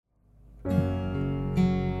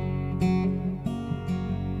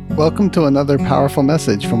Welcome to another powerful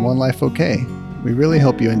message from One Life OK. We really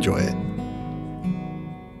hope you enjoy it.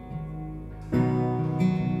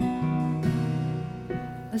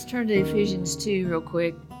 Let's turn to Ephesians 2 real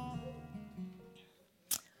quick.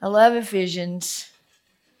 I love Ephesians,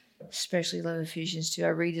 especially love Ephesians 2. I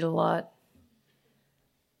read it a lot.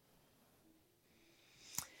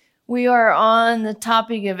 We are on the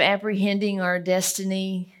topic of apprehending our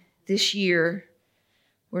destiny this year.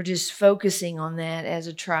 We're just focusing on that as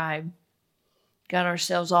a tribe. Got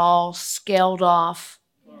ourselves all scaled off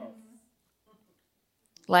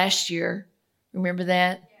last year. Remember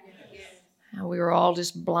that? How we were all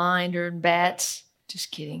just blind or bats.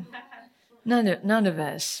 Just kidding. None of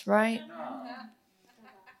us, right?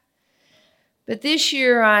 But this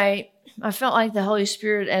year I felt like the Holy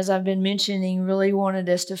Spirit, as I've been mentioning, really wanted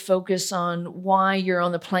us to focus on why you're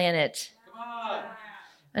on the planet.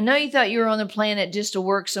 I know you thought you were on the planet just to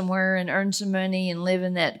work somewhere and earn some money and live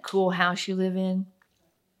in that cool house you live in.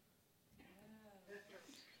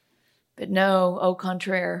 But no, au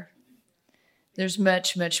contraire. There's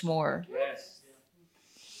much, much more.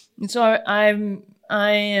 And so I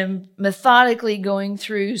am methodically going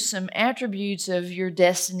through some attributes of your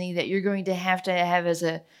destiny that you're going to have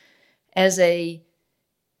as a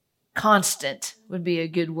constant would be a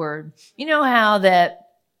good word. You know how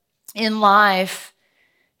that in life,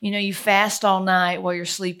 you fast all night while you're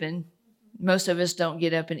sleeping. Most of us don't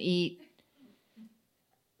get up and eat.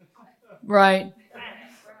 Right?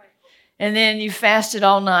 And then you fasted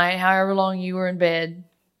all night, however long you were in bed,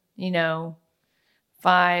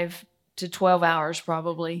 5 to 12 hours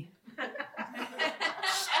probably.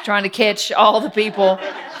 Trying to catch all the people.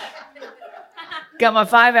 Got my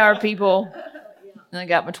 5-hour people, and I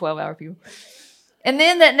got my 12-hour people. And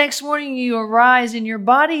then that next morning you arise and your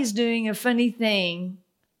body's doing a funny thing.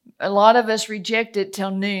 A lot of us reject it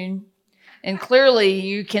till noon. And clearly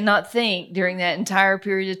you cannot think during that entire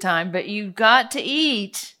period of time. But you've got to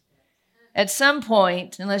eat at some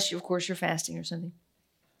point, unless, of course, you're fasting or something.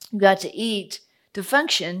 You've got to eat to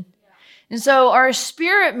function. And so our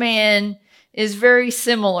spirit man is very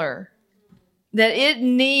similar. That it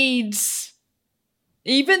needs,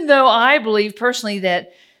 even though I believe personally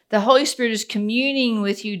that the Holy Spirit is communing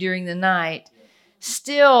with you during the night,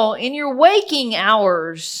 still, in your waking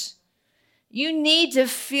hours, you need to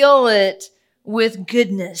fill it with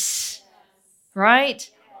goodness,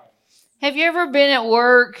 right? Have you ever been at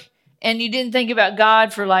work and you didn't think about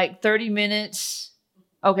God for like 30 minutes?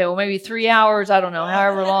 Okay, well, maybe 3 hours, I don't know,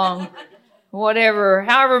 however long,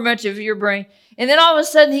 however much of your brain. And then all of a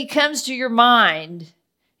sudden he comes to your mind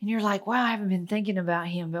and you're like, wow, I haven't been thinking about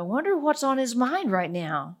him, but I wonder what's on his mind right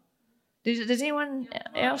now. Does anyone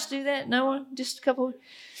else do that? No one? Just a couple?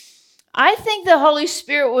 I think the Holy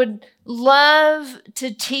Spirit would love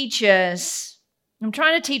to teach us. I'm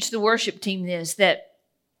trying to teach the worship team this, that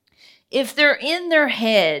if they're in their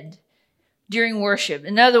head during worship,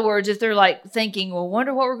 in other words, if they're like thinking, well, I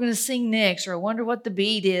wonder what we're going to sing next, or I wonder what the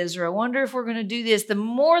beat is, or I wonder if we're going to do this, the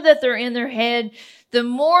more that they're in their head, the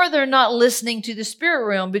more they're not listening to the spirit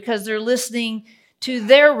realm because they're listening to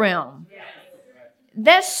their realm.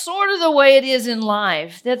 That's sort of the way it is in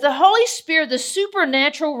life, that the Holy Spirit, the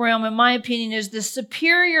supernatural realm, in my opinion, is the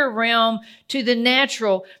superior realm to the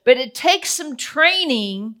natural, but it takes some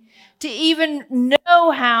training to even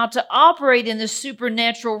know how to operate in the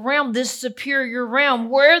supernatural realm, this superior realm,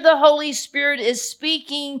 where the Holy Spirit is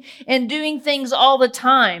speaking and doing things all the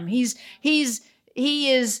time. He is,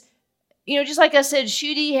 just like I said,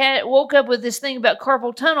 Shudi woke up with this thing about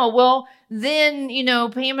carpal tunnel. Well, then,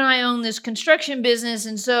 Pam and I own this construction business,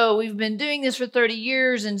 and so we've been doing this for 30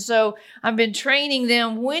 years, and so I've been training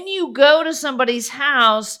them. When you go to somebody's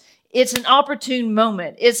house, it's an opportune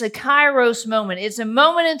moment. It's a kairos moment. It's a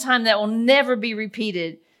moment in time that will never be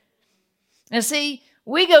repeated. And see,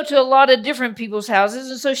 we go to a lot of different people's houses,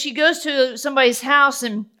 and so she goes to somebody's house,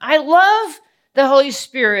 and I love the Holy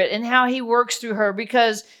Spirit and how he works through her,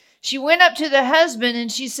 because she went up to the husband and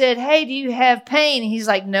she said, hey, do you have pain? And he's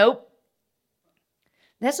like, nope.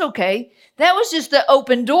 That's okay. That was just the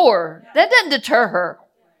open door. That doesn't deter her.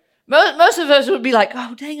 Most of us would be like,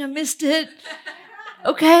 oh, dang, I missed it.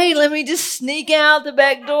 Okay, let me just sneak out the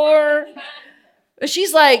back door. But she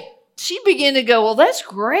began to go, well, that's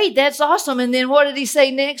great. That's awesome. And then what did he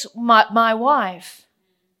say next? My wife,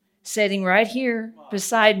 sitting right here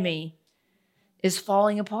beside me, is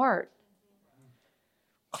falling apart.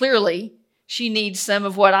 Clearly, she needs some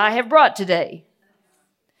of what I have brought today.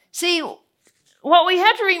 See, what we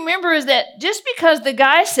have to remember is that just because the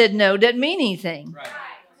guy said no doesn't mean anything. Right.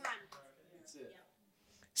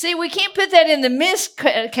 See, we can't put that in the miss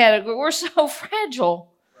category. We're so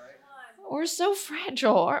fragile. We're so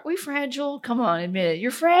fragile. Aren't we fragile? Come on, admit it.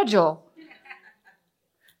 You're fragile.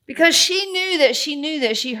 Because she knew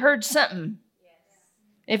that she heard something.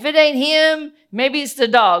 If it ain't him, maybe it's the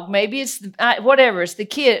dog. Maybe it's whatever. It's the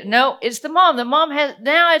kid. No, it's the mom. The mom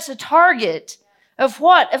now it's a target of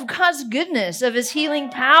what? Of God's goodness, of his healing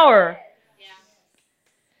power.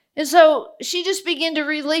 And so she just began to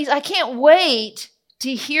release. I can't wait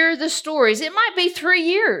to hear the stories. It might be 3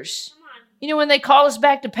 years. You know, when they call us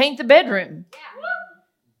back to paint the bedroom.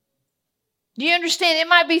 Do you understand? It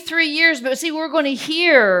might be 3 years, but see, we're going to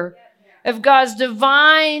hear of God's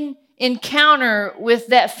divine encounter with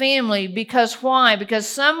that family. Because why? Because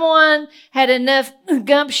someone had enough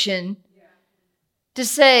gumption to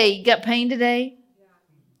say, got pain today?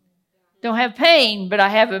 Don't have pain, but I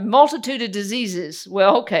have a multitude of diseases.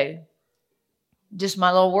 Well, okay. Just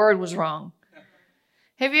my little word was wrong.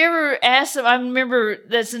 Have you ever asked them? I remember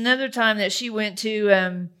that's another time that she went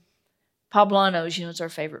to Poblano's. You know, it's our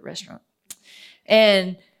favorite restaurant.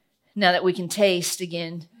 And now that we can taste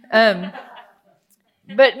again. But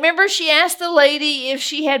remember, she asked the lady if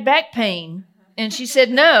she had back pain. And she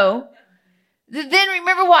said no. Then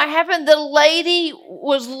remember what happened? The lady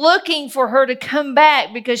was looking for her to come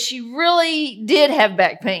back because she really did have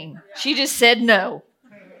back pain. She just said no.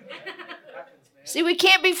 See, we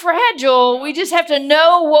can't be fragile. We just have to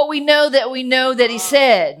know what we know that he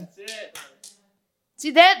said.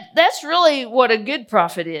 See, that's really what a good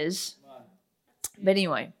prophet is. But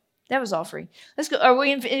anyway, that was all free. Let's go. Are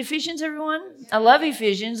we in Ephesians, everyone? I love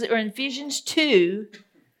Ephesians. We're in Ephesians 2.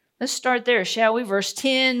 Let's start there, shall we? Verse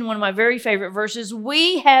 10, one of my very favorite verses.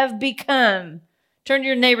 We have become. Turn to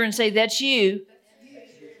your neighbor and say, that's you.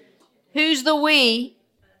 Who's the we?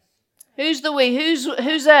 Who's the we? Who's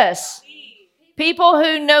us? People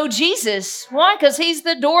who know Jesus. Why? Because he's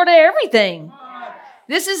the door to everything.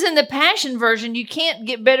 This is in the Passion Version. You can't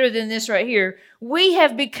get better than this right here. We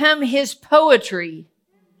have become his poetry.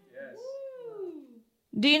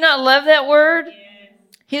 Do you not love that word?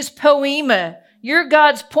 His poema. You're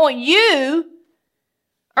God's poem. You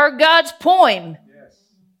are God's poem.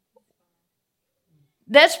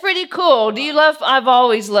 That's pretty cool. Do you love? I've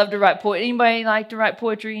always loved to write poetry. Anybody like to write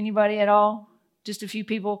poetry? Anybody at all? Just a few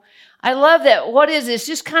people. I love that. What is this?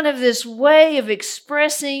 Just kind of this way of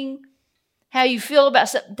expressing how you feel about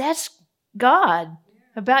something. That's God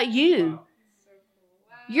about you.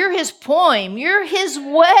 You're his poem. You're his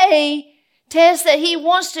way, Tess, that he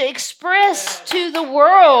wants to express to the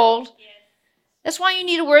world. That's why you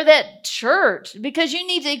need to wear that shirt, because you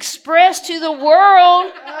need to express to the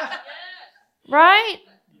world, right?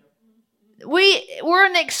 We're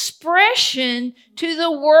an expression to the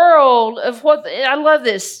world of what, I love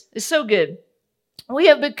this. It's so good. We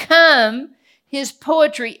have become his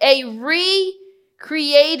poetry, a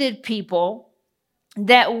recreated people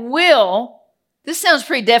that will, this sounds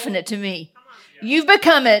pretty definite to me. You've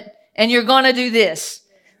become it and you're going to do this,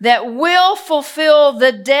 that will fulfill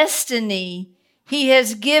the destiny he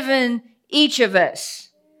has given each of us.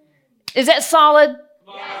 Is that solid?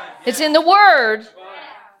 It's in the word.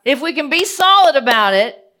 If we can be solid about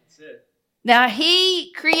it. Now,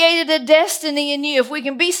 he created a destiny in you. If we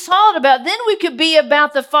can be solid about it, then we could be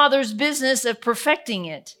about the Father's business of perfecting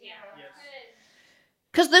it.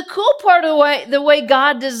 Because the cool part of the way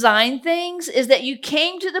God designed things is that you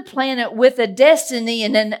came to the planet with a destiny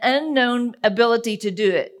and an unknown ability to do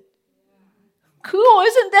it. Cool.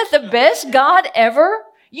 Isn't that the best God ever?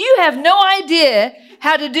 You have no idea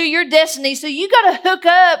how to do your destiny, so you got to hook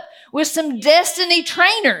up with some destiny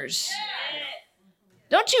trainers.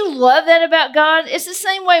 Don't you love that about God? It's the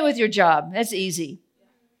same way with your job. That's easy.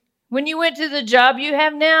 When you went to the job you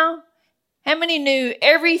have now, how many knew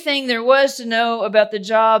everything there was to know about the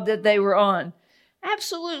job that they were on?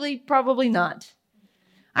 Absolutely, probably not.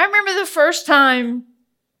 I remember the first time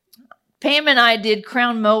Pam and I did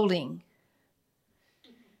crown molding.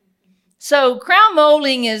 So crown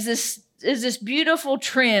molding is this beautiful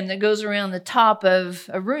trim that goes around the top of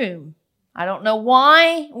a room. I don't know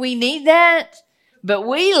why we need that, but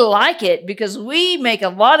we like it because we make a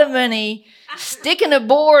lot of money sticking a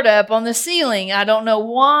board up on the ceiling. I don't know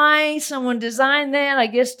why someone designed that. I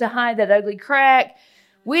guess to hide that ugly crack.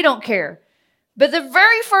 We don't care. But the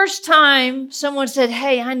very first time someone said,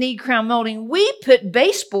 hey, I need crown molding, we put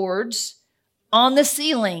baseboards on the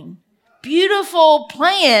ceiling. Beautiful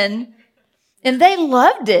plan. And they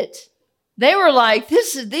loved it. They were like,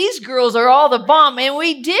 these girls are all the bomb. And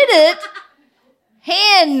we did it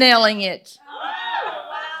hand nailing it.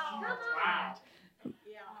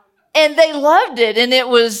 And they loved it. And it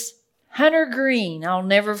was Hunter Green, I'll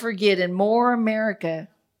never forget, and More America.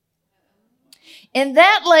 And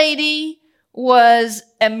that lady was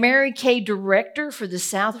a Mary Kay director for the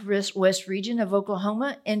Southwest region of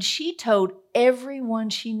Oklahoma, and she told everyone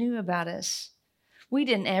she knew about us. We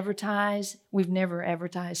didn't advertise. We've never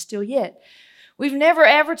advertised still yet. We've never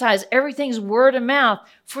advertised. Everything's word of mouth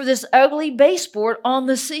for this ugly baseboard on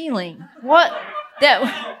the ceiling.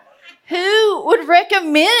 Who would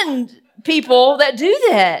recommend people that do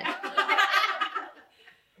that?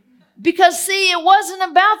 Because, see, it wasn't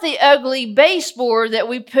about the ugly baseboard that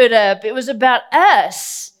we put up. It was about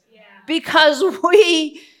us. Yeah. Because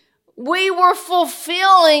we were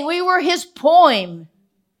fulfilling. We were his poem.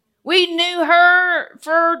 We knew her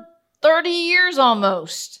for 30 years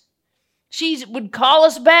almost. She would call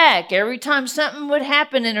us back every time something would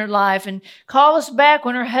happen in her life, and call us back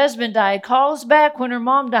when her husband died, call us back when her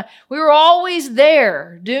mom died. We were always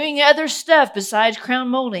there doing other stuff besides crown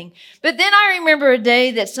molding. But then I remember a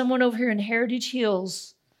day that someone over here in Heritage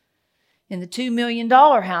Hills in the $2 million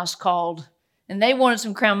house called, and they wanted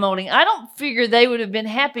some crown molding. I don't figure they would have been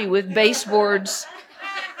happy with baseboards.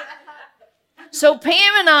 So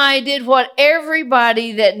Pam and I did what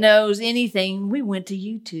everybody that knows anything, we went to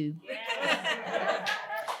YouTube.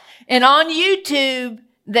 And on YouTube,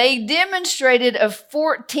 they demonstrated a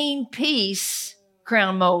 14-piece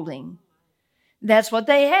crown molding. That's what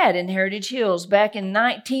they had in Heritage Hills back in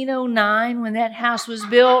 1909 when that house was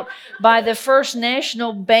built by the First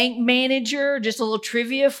National Bank manager. Just a little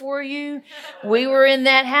trivia for you. We were in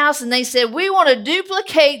that house and they said, we want to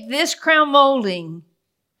duplicate this crown molding.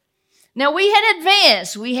 Now, we had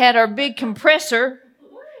advanced. We had our big compressor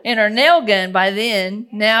and our nail gun by then.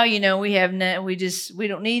 Now, we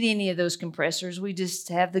don't need any of those compressors. We just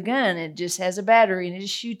have the gun. It just has a battery and it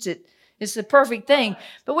just shoots it. It's the perfect thing.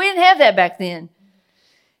 But we didn't have that back then.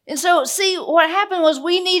 And so, see, what happened was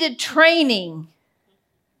we needed training.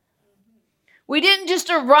 We didn't just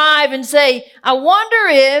arrive and say, I wonder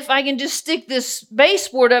if I can just stick this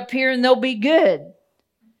baseboard up here and they'll be good.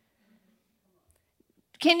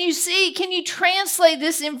 Can you translate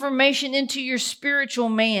this information into your spiritual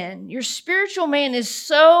man? Your spiritual man is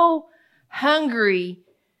so hungry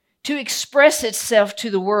to express itself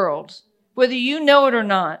to the world, whether you know it or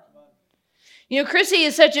not. Chrissy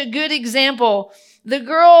is such a good example. The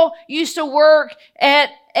girl used to work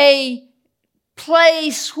at a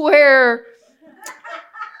place where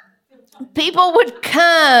people would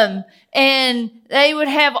come and they would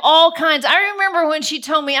have all kinds. I remember when she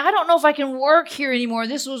told me, I don't know if I can work here anymore.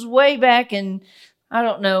 This was way back in, I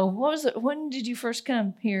don't know. What was it? When did you first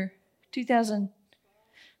come here? 2000?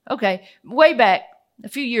 Okay, way back a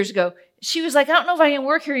few years ago. She was like, I don't know if I can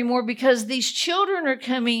work here anymore because these children are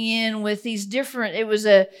coming in with these different, it was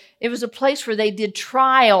a place where they did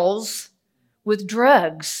trials with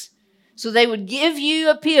drugs. So they would give you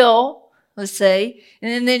a pill, let's say,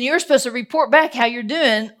 and then you're supposed to report back how you're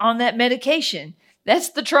doing on that medication. That's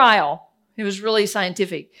the trial. It was really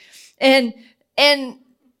scientific. And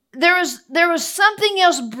there was something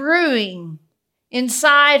else brewing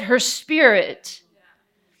inside her spirit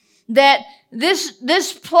that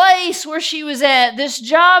this place where she was at, this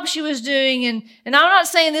job she was doing, and I'm not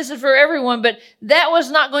saying this is for everyone, but that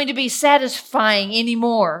was not going to be satisfying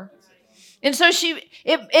anymore. And so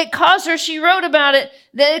it caused her, she wrote about it,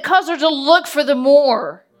 that it caused her to look for the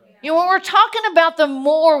more. When we're talking about the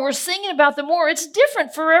more, we're singing about the more, it's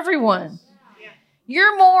different for everyone.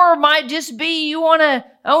 Your more might just be you want to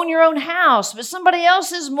own your own house, but somebody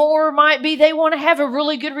else's more might be they want to have a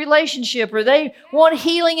really good relationship or they want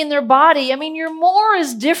healing in their body. Your more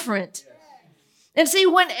is different. And see,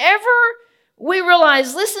 whenever we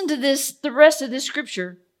realize, listen to this, the rest of this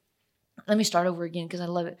scripture. Let me start over again because I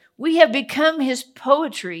love it. We have become his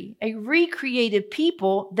poetry, a recreated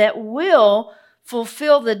people that will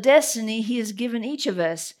fulfill the destiny he has given each of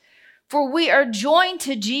us. For we are joined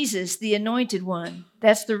to Jesus, the anointed one.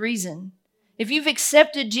 That's the reason. If you've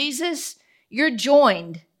accepted Jesus, you're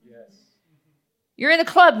joined. Yes. You're in a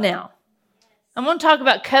club now. I'm going to talk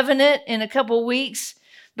about covenant in a couple of weeks,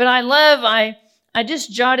 but I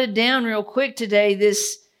just jotted down real quick today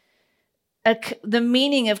the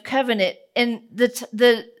meaning of covenant. And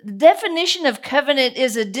the definition of covenant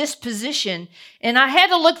is a disposition. And I had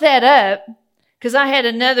to look that up because I had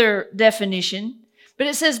another definition. But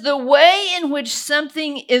it says the way in which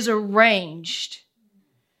something is arranged.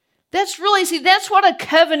 That's what a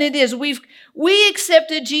covenant is. We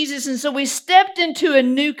accepted Jesus, and so we stepped into a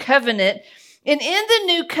new covenant. And in the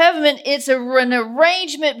new covenant, it's an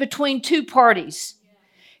arrangement between two parties.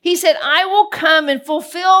 He said, I will come and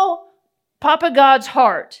fulfill Papa God's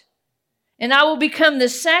heart, and I will become the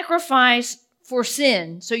sacrifice for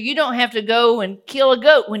sin, so you don't have to go and kill a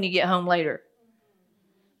goat when you get home later.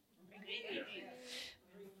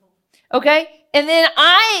 Okay? And then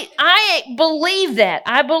I believe that.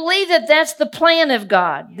 I believe that that's the plan of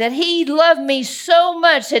God, that he loved me so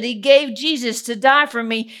much that he gave Jesus to die for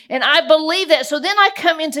me. And I believe that. So then I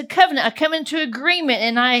come into covenant. I come into agreement,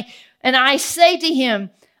 and I say to him,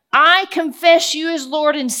 I confess you as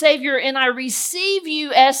Lord and Savior, and I receive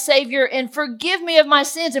you as Savior, and forgive me of my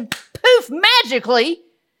sins. And poof, magically,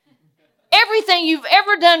 everything you've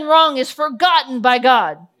ever done wrong is forgotten by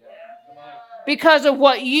God. Because of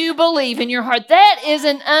what you believe in your heart. That is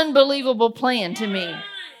an unbelievable plan to me.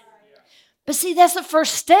 But see, that's the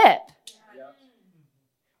first step.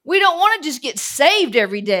 We don't want to just get saved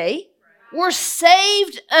every day. We're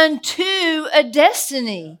saved unto a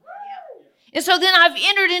destiny. And so then I've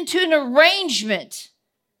entered into an arrangement.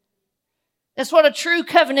 That's what a true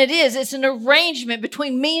covenant is. It's an arrangement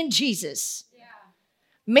between me and Jesus.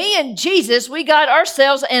 Me and Jesus, we got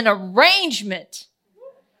ourselves an arrangement.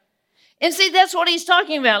 And see, that's what he's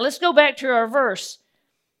talking about. Let's go back to our verse.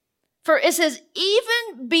 For it says,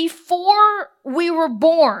 even before we were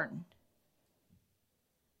born.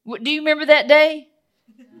 Do you remember that day?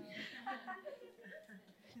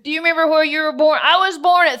 Do you remember where you were born? I was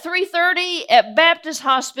born at 3:30 at Baptist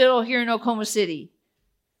Hospital here in Oklahoma City.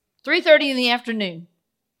 3:30 in the afternoon.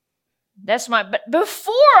 But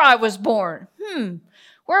before I was born,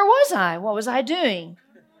 where was I? What was I doing?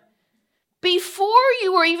 Before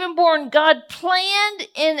you were even born, God planned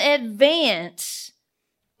in advance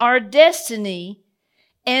our destiny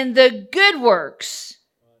and the good works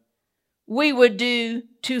we would do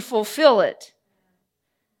to fulfill it.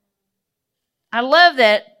 I love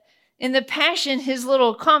that. In the Passion, his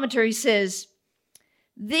little commentary says,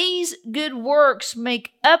 these good works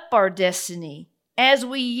make up our destiny. As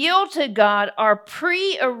we yield to God, our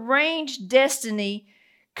prearranged destiny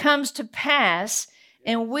comes to pass,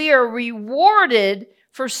 and we are rewarded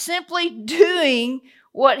for simply doing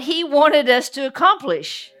what he wanted us to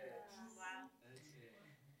accomplish.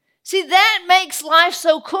 See, that makes life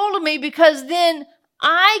so cool to me, because then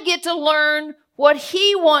I get to learn what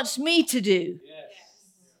he wants me to do.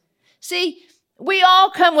 See, we all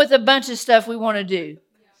come with a bunch of stuff we want to do.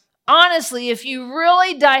 Honestly, if you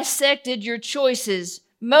really dissected your choices,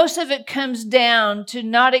 most of it comes down to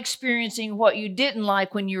not experiencing what you didn't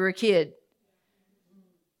like when you were a kid.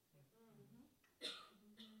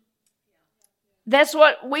 That's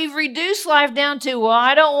what we've reduced life down to.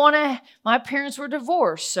 Well, my parents were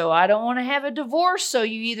divorced, so I don't want to have a divorce. So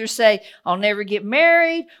you either say, I'll never get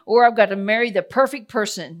married, or I've got to marry the perfect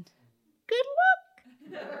person. Good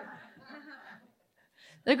luck.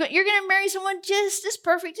 You're going to marry someone just as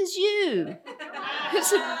perfect as you.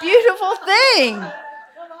 It's a beautiful thing.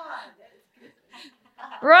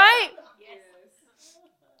 Right?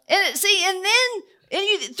 And then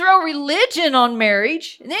you throw religion on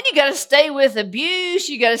marriage, and then you got to stay with abuse.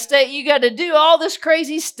 You got to do all this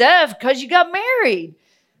crazy stuff because you got married,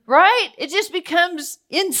 right? It just becomes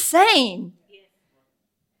insane.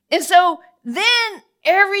 And so then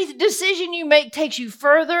every decision you make takes you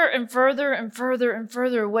further and further and further and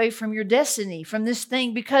further away from your destiny, from this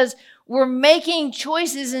thing, because we're making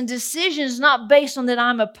choices and decisions not based on that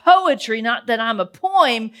I'm a poetry, not that I'm a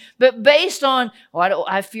poem, but based on,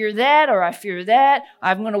 I fear that, or I fear that.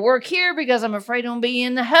 I'm going to work here because I'm afraid I'm going to be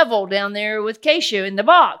in the hovel down there with Keisha in the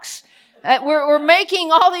box. We're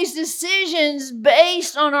making all these decisions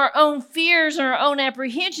based on our own fears and our own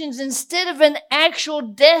apprehensions instead of an actual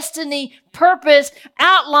destiny, purpose,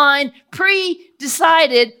 outlined,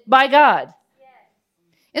 pre-decided by God.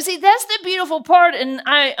 And see, that's the beautiful part. And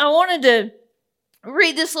I wanted to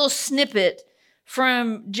read this little snippet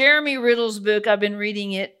from Jeremy Riddle's book. I've been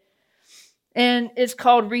reading it. And it's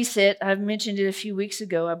called Reset. I've mentioned it a few weeks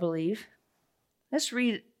ago, I believe. Let's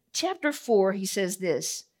read chapter 4. He says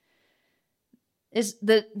this.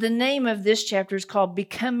 The name of this chapter is called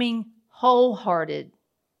Becoming Wholehearted.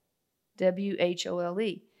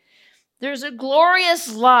 WHOLE. There's a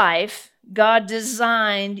glorious life God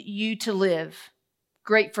designed you to live.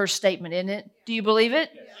 Great first statement, isn't it? Do you believe it?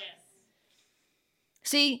 Yes.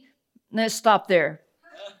 See, let's stop there.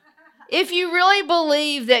 If you really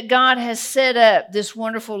believe that God has set up this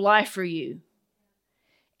wonderful life for you,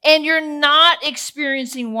 and you're not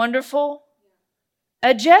experiencing wonderful,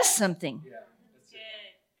 adjust something.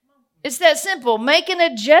 It's that simple. Make an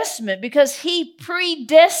adjustment because he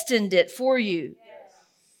predestined it for you.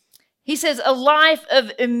 He says, a life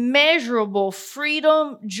of immeasurable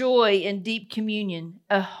freedom, joy, and deep communion.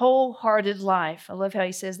 A wholehearted life. I love how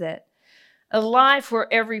he says that. A life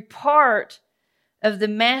where every part of the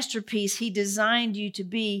masterpiece he designed you to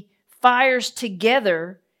be fires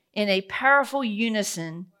together in a powerful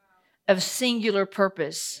unison of singular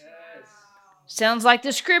purpose. Sounds like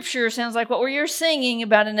the scripture, sounds like what you're singing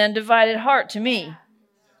about an undivided heart to me.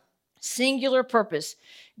 Singular purpose.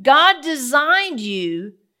 God designed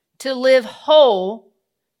you to live whole,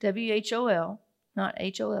 W-H-O-L, not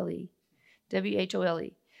H-O-L-E,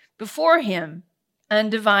 W-H-O-L-E, before Him,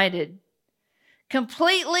 undivided,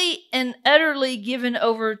 completely and utterly given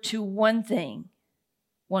over to one thing,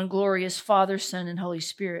 one glorious Father, Son, and Holy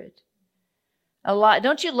Spirit. A lot.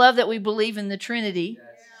 Don't you love that we believe in the Trinity? Yes.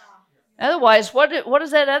 Otherwise, what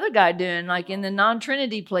is that other guy doing, like in the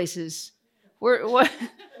non-Trinity places?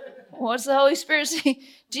 What's the Holy Spirit saying?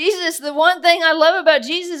 Jesus, the one thing I love about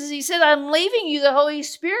Jesus is He said, I'm leaving you the Holy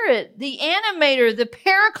Spirit, the animator, the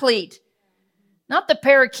paraclete. Not the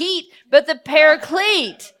parakeet, but the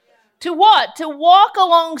paraclete. To what? To walk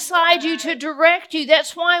alongside you, to direct you.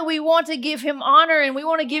 That's why we want to give Him honor and we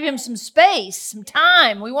want to give Him some space, some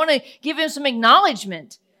time. We want to give Him some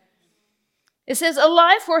acknowledgement. It says, a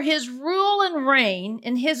life where His rule and reign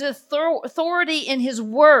and His authority in His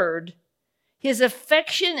word, His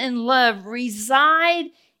affection and love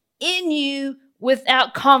reside in you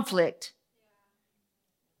without conflict.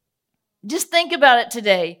 Just think about it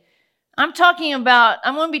today. I'm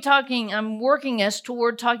working us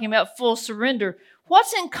toward talking about full surrender.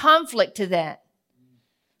 What's in conflict to that?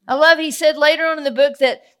 I love, he said later on in the book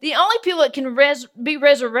that the only people that can be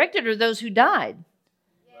resurrected are those who died.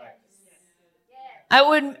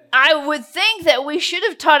 I would think that we should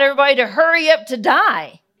have taught everybody to hurry up to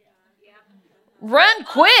die. Run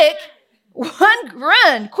quick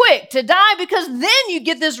to die, because then you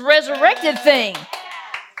get this resurrected thing.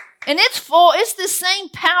 And it's the same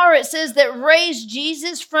power, it says, that raised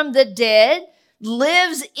Jesus from the dead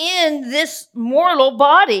lives in this mortal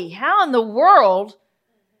body. How in the world?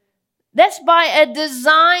 That's by a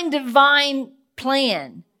divine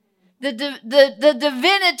plan. The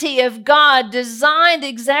divinity of God designed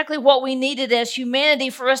exactly what we needed as humanity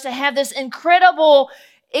for us to have this incredible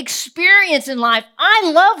experience in life.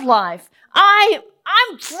 I love life.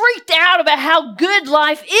 I'm freaked out about how good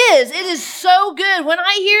life is. It is so good. When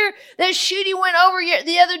I hear that Shooty went over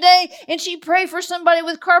the other day and she prayed for somebody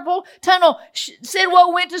with carpal tunnel,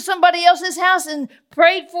 Sidwell went to somebody else's house and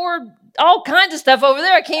prayed for all kinds of stuff over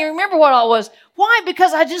there. I can't remember what all it was. Why?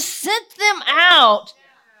 Because I just sent them out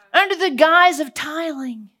under the guise of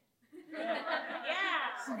tiling.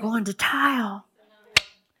 We're going to tile.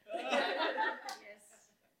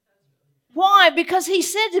 Why? Because He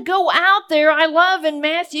said to go out there. I love in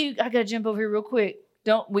Matthew. I got to jump over here real quick.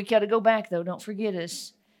 We got to go back though. Don't forget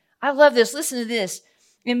us. I love this. Listen to this.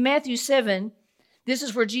 In Matthew 7, this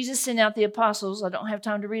is where Jesus sent out the apostles. I don't have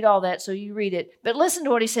time to read all that, so you read it. But listen to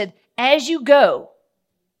what He said. As you go.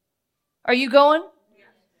 Are you going?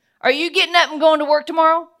 Are you getting up and going to work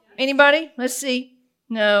tomorrow? Anybody? Let's see.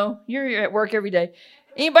 No, you're at work every day.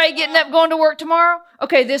 Anybody getting up going to work tomorrow?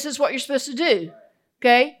 Okay, this is what you're supposed to do.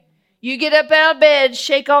 Okay? You get up out of bed,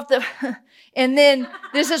 shake off and then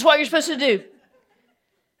this is what you're supposed to do.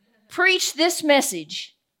 Preach this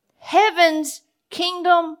message. Heaven's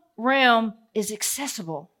kingdom realm is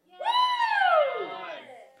accessible.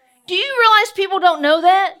 Do you realize people don't know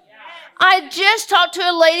that? I just talked to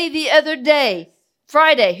a lady the other day,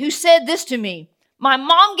 Friday, who said this to me. My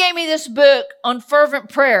mom gave me this book on fervent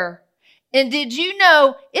prayer. And did you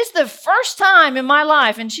know, it's the first time in my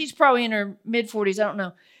life, and she's probably in her mid-40s, I don't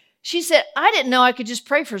know. She said, I didn't know I could just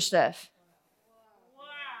pray for stuff. Wow.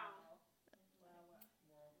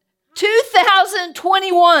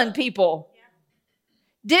 2021 people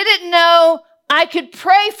didn't know I could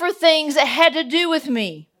pray for things that had to do with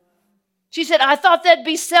me. She said, I thought that'd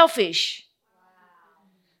be selfish.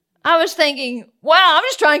 I was thinking, wow, I'm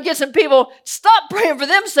just trying to get some people to stop praying for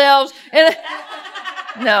themselves. And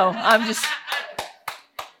no,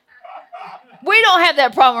 we don't have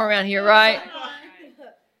that problem around here, right?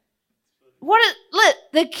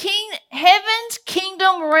 Heaven's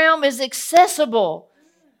kingdom realm is accessible,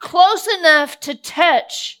 close enough to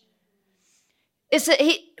touch.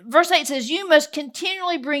 Verse 8 says, you must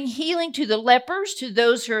continually bring healing to the lepers, to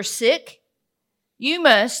those who are sick.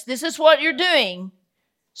 This is what you're doing.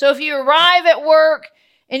 So if you arrive at work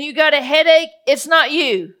and you got a headache, it's not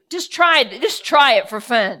you. Just try it. Just try it for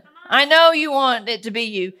fun. I know you want it to be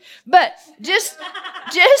you, but just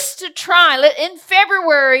to try. In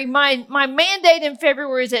February, my mandate in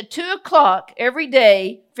February is at 2:00 every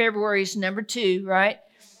day. February is number 2, right?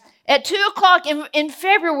 At 2:00 in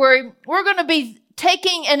February, we're going to be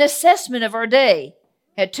taking an assessment of our day.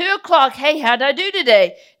 At 2:00, hey, how did I do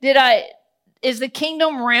today? Is the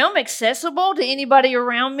kingdom realm accessible to anybody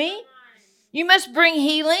around me? You must bring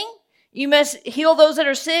healing. You must heal those that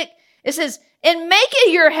are sick. It says, and make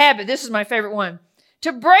it your habit. This is my favorite one.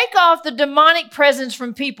 to break off the demonic presence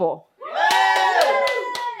from people.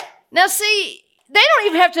 Now, see, they don't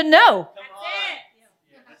even have to know.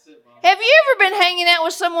 Have you ever been hanging out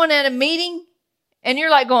with someone at a meeting and you're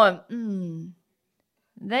like going,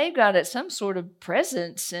 they've got some sort of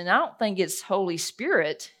presence and I don't think it's Holy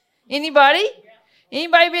Spirit. Anybody?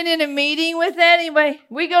 Anybody been in a meeting with that? Anybody?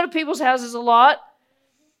 We go to people's houses a lot.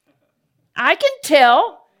 I can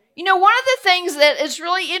tell. You know, one of the things that is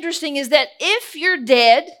really interesting is that if you're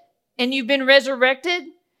dead and you've been resurrected,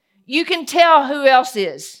 you can tell who else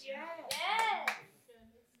is.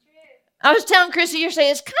 I was telling Chrissy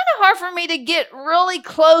yesterday, it's kind of hard for me to get really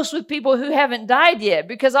close with people who haven't died yet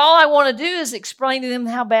because all I want to do is explain to them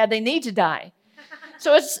how bad they need to die.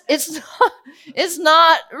 So it's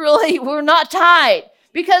not really, we're not tied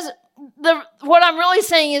because what I'm really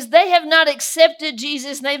saying is they have not accepted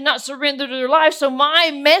Jesus and they've not surrendered their life. So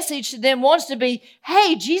my message to them wants to be,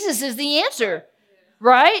 hey, Jesus is the answer,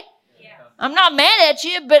 right? Yeah. I'm not mad at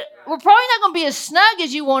you, but we're probably not going to be as snug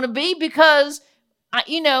as you want to be because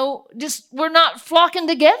we're not flocking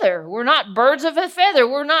together. We're not birds of a feather.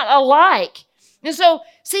 We're not alike. And so,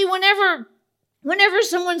 see, whenever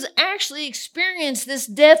someone's actually experienced this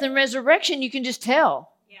death and resurrection, you can just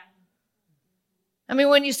tell. Yeah. I mean,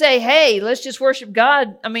 when you say, hey, let's just worship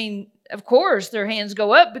God, I mean, of course their hands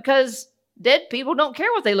go up because dead people don't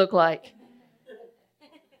care what they look like.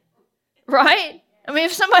 Right? I mean,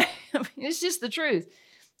 it's just the truth.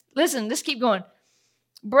 Listen, let's keep going.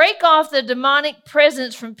 Break off the demonic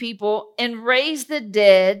presence from people and raise the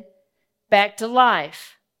dead back to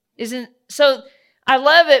life. So I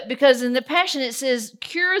love it because in the Passion it says,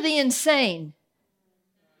 cure the insane.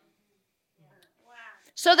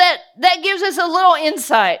 So that gives us a little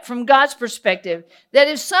insight from God's perspective that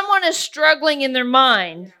if someone is struggling in their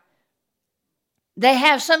mind, they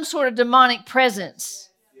have some sort of demonic presence.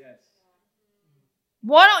 Yes.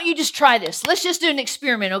 Why don't you just try this? Let's just do an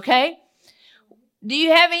experiment, okay? Do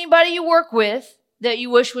you have anybody you work with that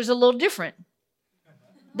you wish was a little different?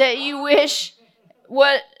 That you wish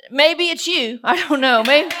maybe it's you. I don't know.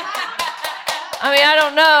 I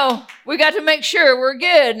don't know. We got to make sure we're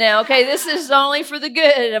good now. Okay, this is only for the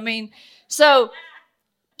good. I mean, so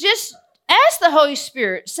just ask the Holy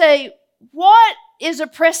Spirit. Say, what is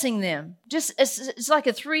oppressing them? Just it's like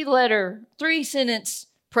a 3-sentence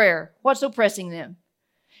prayer. What's oppressing them?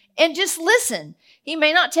 And just listen. He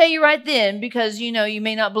may not tell you right then because, you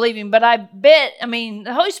may not believe him. But the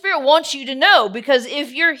Holy Spirit wants you to know because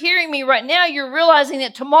if you're hearing me right now, you're realizing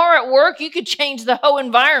that tomorrow at work, you could change the whole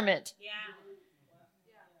environment. Yeah.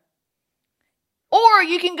 Or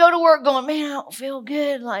you can go to work going, man, I don't feel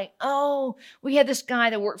good. Like, we had this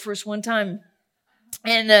guy that worked for us one time.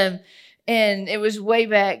 And it was way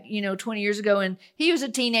back, 20 years ago. And he was a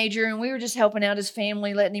teenager and we were just helping out his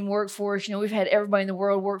family, letting him work for us. We've had everybody in the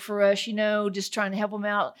world work for us, just trying to help him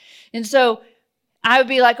out. And so I would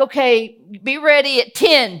be like, okay, be ready at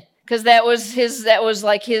 10 because that was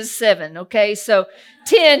like his 7. Okay. So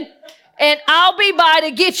 10 and I'll be by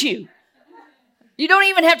to get you. You don't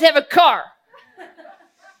even have to have a car,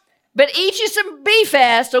 but eat you some beef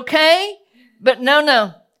fast. Okay. But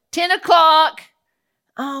no, 10 o'clock.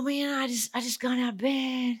 Oh man, I just got out of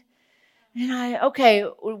bed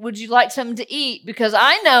and would you like something to eat? Because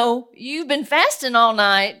I know you've been fasting all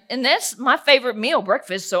night and that's my favorite meal,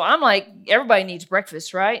 breakfast. So I'm like, everybody needs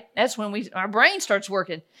breakfast, right? That's when our brain starts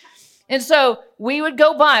working. And so we would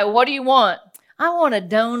go by, what do you want? I want a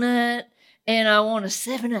donut and I want a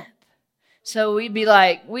 7-Up. So we'd be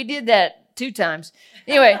like, we did that 2 times.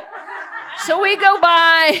 Anyway, so we go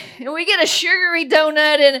by and we get a sugary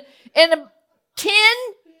donut and a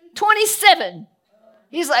 10:27.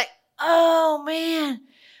 He's like, oh man,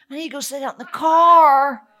 I need to go sit out in the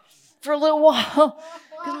car for a little while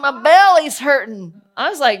because my belly's hurting. I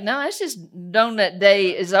was like, no, it's just donut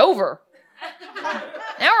day is over.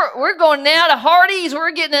 Now we're going now to Hardee's.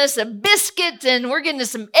 We're getting us a biscuit and we're getting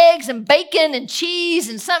us some eggs and bacon and cheese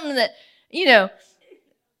and something that,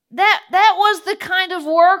 that was the kind of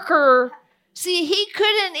worker. See, he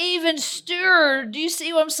couldn't even steward. Do you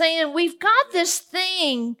see what I'm saying? We've got this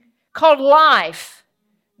thing called life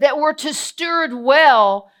that we're to steward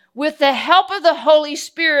well with the help of the Holy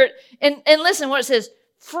Spirit. And listen what it says.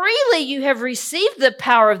 Freely you have received the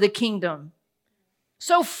power of the kingdom.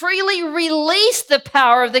 So freely release the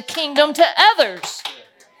power of the kingdom to others.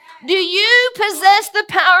 Do you possess the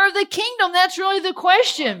power of the kingdom? That's really the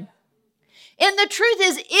question. And the truth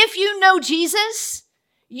is, if you know Jesus,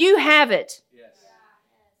 you have it.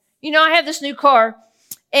 Yes. I have this new car,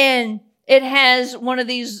 and it has one of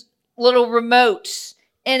these little remotes,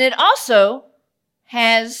 and it also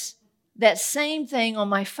has that same thing on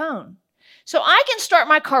my phone. So I can start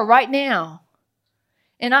my car right now.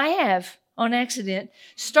 And I have, on accident,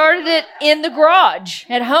 started it in the garage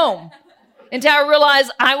at home until I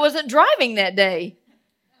realized I wasn't driving that day.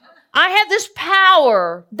 I have this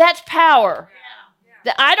power. That's power.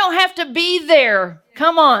 That I don't have to be there.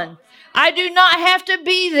 Come on. I do not have to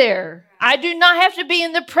be there. I do not have to be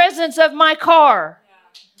in the presence of my car.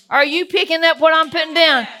 Are you picking up what I'm putting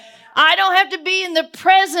down? I don't have to be in the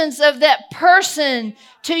presence of that person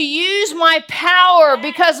to use my power,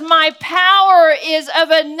 because my power is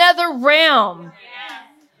of another realm.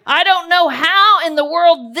 I don't know how in the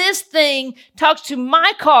world this thing talks to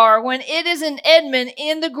my car when it is in Edmond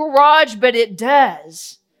in the garage, but it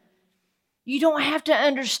does. You don't have to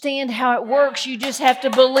understand how it works. You just have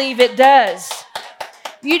to believe it does.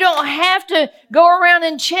 You don't have to go around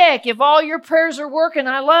and check if all your prayers are working.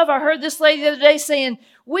 I heard this lady the other day saying,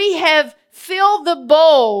 we have filled the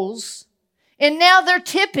bowls and now they're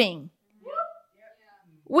tipping.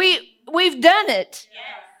 We've done it.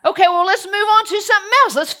 Okay, well, let's move on to something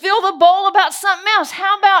else. Let's fill the bowl about something else.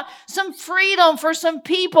 How about some freedom for some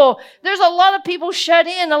people? There's a lot of people shut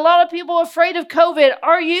in, a lot of people afraid of COVID.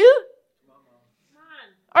 Are you?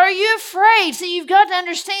 Are you afraid? See, you've got to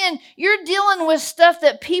understand you're dealing with stuff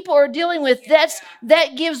that people are dealing with.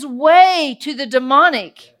 That gives way to the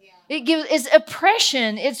demonic. It's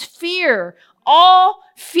oppression. It's fear. All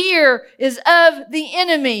fear is of the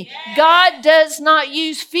enemy. God does not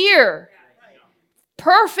use fear.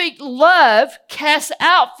 Perfect love casts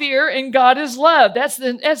out fear, and God is love. That's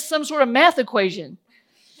some sort of math equation.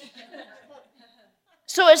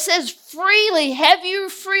 So it says freely. Have you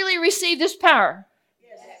freely received this power?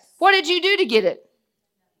 What did you do to get it?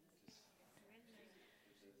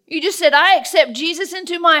 You just said, I accept Jesus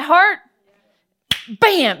into my heart.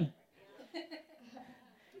 Bam.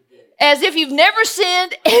 As if you've never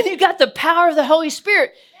sinned and you got the power of the Holy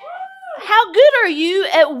Spirit. How good are you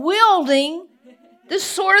at wielding the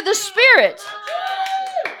sword of the Spirit?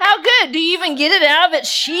 How good? Do you even get it out of its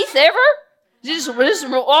sheath ever? Just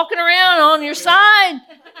walking around on your side?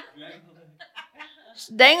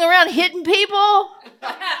 Just dangling around hitting people?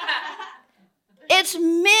 It's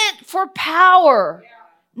meant for power.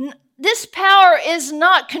 This power is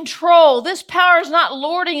not control. This power is not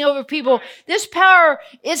lording over people. This power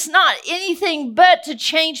is not anything but to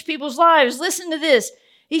change people's lives. Listen to this.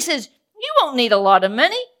 He says, you won't need a lot of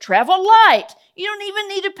money. Travel light. You don't even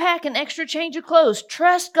need to pack an extra change of clothes.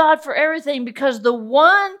 Trust God for everything, because the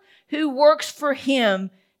one who works for him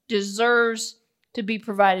deserves to be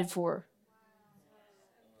provided for.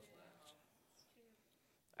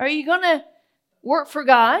 Are you going to work for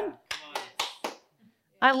God?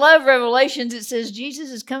 I love Revelations. It says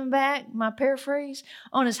Jesus is coming back, my paraphrase,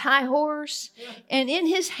 on his high horse. And in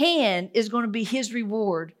his hand is going to be his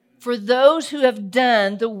reward for those who have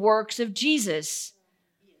done the works of Jesus.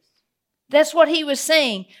 That's what he was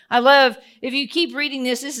saying. I love, if you keep reading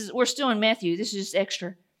this, we're still in Matthew. This is just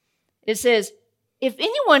extra. It says, if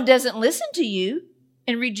anyone doesn't listen to you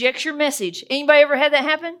and rejects your message. Anybody ever had that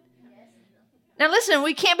happen? Now listen,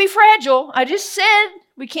 we can't be fragile. I just said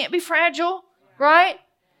we can't be fragile, right?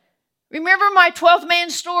 Remember my 12th man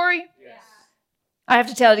story? Yes. I have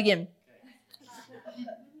to tell it again.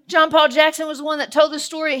 John Paul Jackson was the one that told the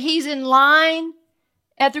story. He's in line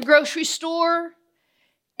at the grocery store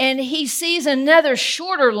and he sees another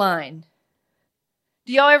shorter line.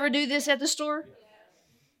 Do y'all ever do this at the store?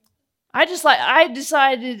 I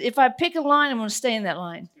decided if I pick a line, I'm going to stay in that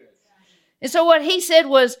line. And so what he said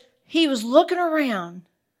was, he was looking around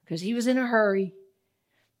because he was in a hurry.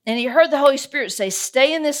 And he heard the Holy Spirit say,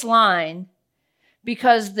 stay in this line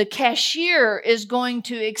because the cashier is going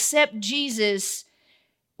to accept Jesus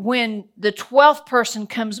when the 12th person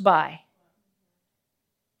comes by.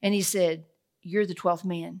 And he said, you're the 12th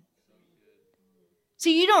man.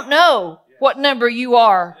 See, you don't know what number you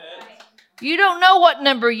are. You don't know what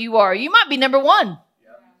number you are. You might be number 1.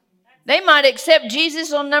 They might accept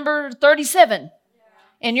Jesus on number 37.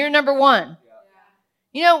 And you're number 1.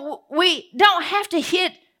 You know, we don't have to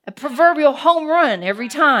hit a proverbial home run every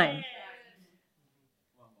time.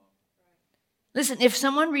 Listen, if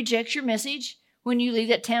someone rejects your message when you leave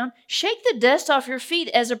that town, shake the dust off your feet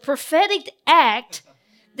as a prophetic act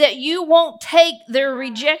that you won't take their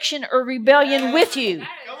rejection or rebellion with you.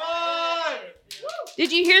 Come on!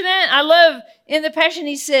 Did you hear that? I love, in the Passion,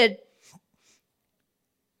 he said,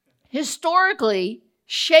 historically,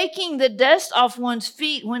 shaking the dust off one's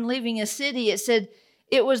feet when leaving a city, it said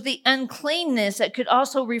it was the uncleanness that could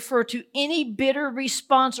also refer to any bitter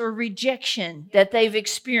response or rejection that they've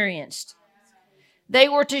experienced. They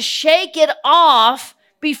were to shake it off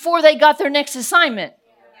before they got their next assignment.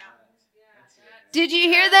 Did you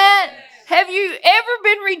hear that? Have you ever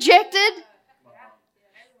been rejected?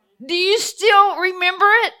 Do you still remember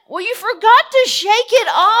it? Well, you forgot to shake it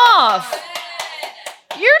off.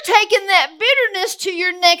 You're taking that bitterness to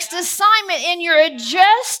your next assignment, and you're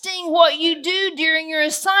adjusting what you do during your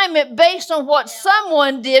assignment based on what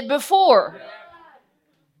someone did before.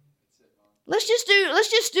 Let's just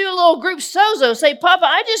do a little group sozo. Say, Papa,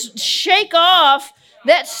 I just shake off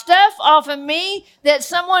that stuff off of me, that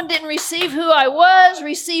someone didn't receive who I was,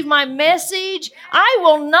 receive my message. I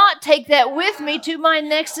will not take that with me to my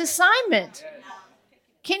next assignment.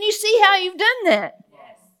 Can you see how you've done that?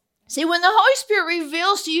 See, when the Holy Spirit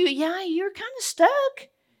reveals to you, yeah, you're kind of stuck,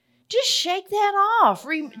 just shake that off.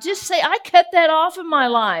 Just say, I cut that off in my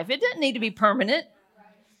life. It doesn't need to be permanent.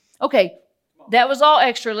 Okay, that was all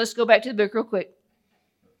extra. Let's go back to the book real quick.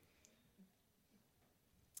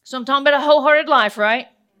 So I'm talking about a wholehearted life, right?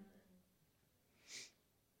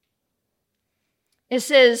 It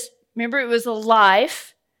says, remember, it was a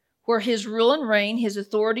life where his rule and reign, his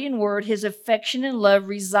authority and word, his affection and love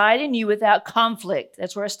reside in you without conflict.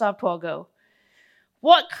 That's where I stopped a while ago.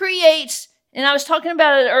 What creates, and I was talking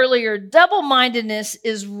about it earlier, double-mindedness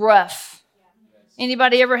is rough.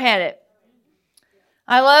 Anybody ever had it?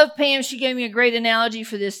 I love Pam. She gave me a great analogy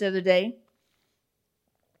for this the other day.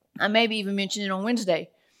 I maybe even mentioned it on Wednesday.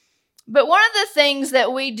 But one of the things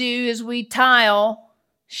that we do is we tile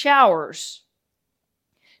showers.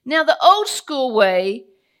 Now, the old school way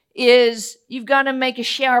is you've got to make a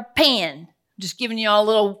shower pan. Just giving you all a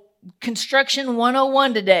little construction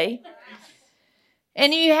 101 today.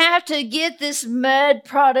 And you have to get this mud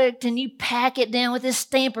product and you pack it down with this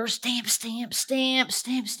stamper. Stamp, stamp, stamp, stamp,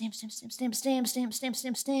 stamp, stamp, stamp, stamp, stamp, stamp, stamp,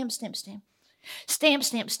 stamp, stamp, stamp, stamp. Stamp,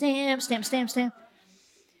 stamp, stamp, stamp, stamp, stamp.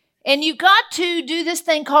 And you got to do this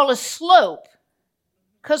thing called a slope.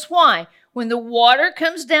 Because why? When the water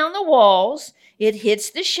comes down the walls, it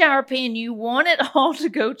hits the shower pan. You want it all to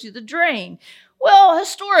go to the drain. Well,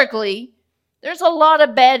 historically, there's a lot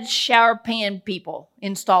of bad shower pan people,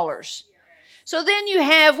 installers. So then you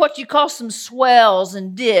have what you call some swells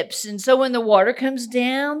and dips. And so when the water comes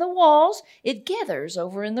down the walls, it gathers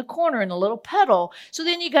over in the corner in a little puddle. So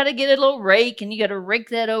then you got to get a little rake and you got to rake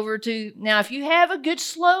that over to. Now, if you have a good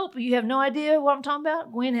slope, you have no idea what I'm talking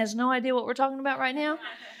about. Gwen has no idea what we're talking about right now.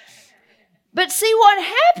 But see,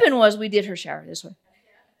 what happened was we did her shower this way.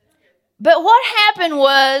 But what happened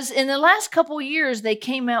was in the last couple of years, they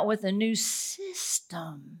came out with a new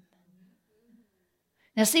system.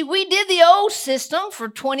 Now, see, we did the old system for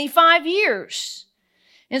 25 years.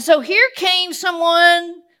 And so here came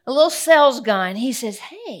someone, a little sales guy, and he says,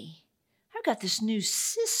 hey, I've got this new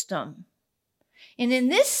system. And in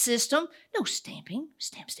this system, no stamping,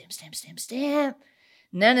 stamp, stamp, stamp, stamp, stamp,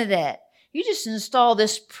 none of that. You just install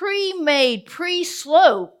this pre-made,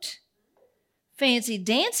 pre-sloped,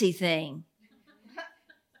 fancy-dancy thing.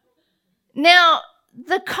 Now,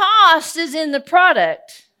 the cost is in the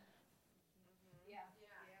product.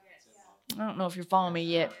 I don't know if you're following me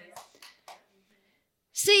yet.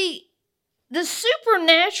 See, the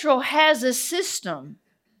supernatural has a system.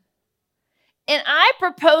 And I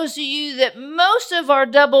propose to you that most of our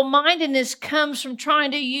double-mindedness comes from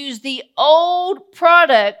trying to use the old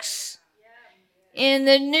products in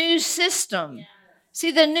the new system.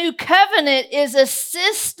 See, the new covenant is a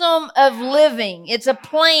system of living. It's a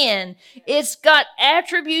plan. It's got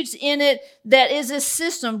attributes in it that is a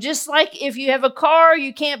system. Just like if you have a car,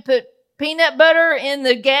 you can't put peanut butter in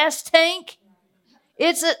the gas tank.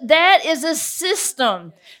 That is a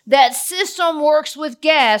system. That system works with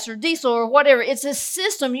gas or diesel or whatever. It's a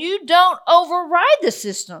system. You don't override the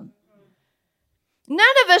system. None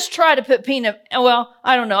of us try to put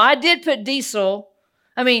I don't know. I did put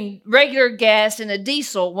regular gas in a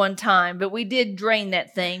diesel one time, but we did drain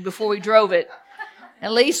that thing before we drove it.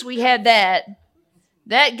 At least we had that.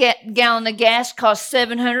 That gallon of gas cost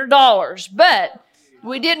 $700, but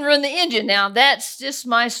we didn't run the engine. Now, that's just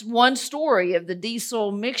my one story of the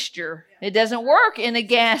diesel mixture. It doesn't work in a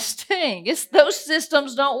gas tank. Those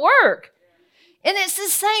systems don't work. And it's the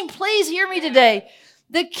same. Please hear me today.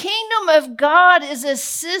 The kingdom of God is a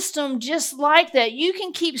system just like that. You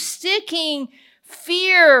can keep sticking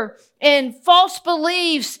fear and false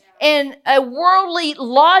beliefs and a worldly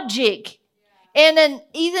logic and an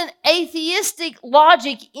even atheistic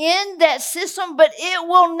logic in that system, but it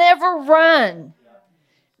will never run.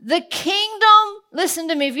 The kingdom, listen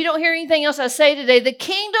to me, if you don't hear anything else I say today, the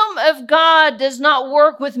kingdom of God does not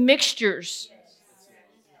work with mixtures.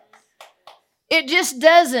 It just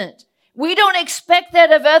doesn't. We don't expect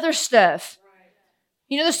that of other stuff.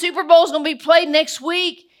 You know, the Super Bowl is going to be played next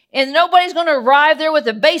week, and nobody's going to arrive there with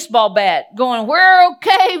a baseball bat going, we're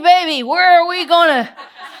okay, baby. Where are we going to?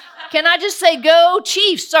 Can I just say go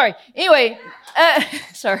Chiefs? Sorry. Anyway,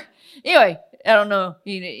 sorry. Anyway, I don't know.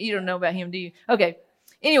 You don't know about him, do you? Okay.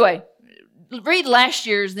 Anyway, read last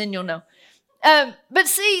year's, then you'll know. But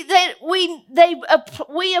see that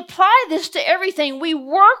we apply this to everything. We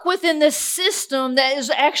work within the system that is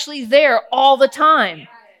actually there all the time.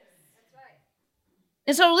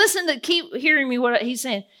 And so listen to keep hearing me what he's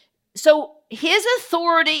saying. So his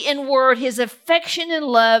authority and word, his affection and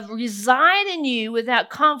love reside in you without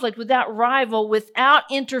conflict, without rival, without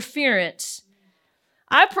interference.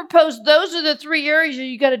 I propose those are the 3 areas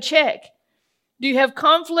you got to check. Do you have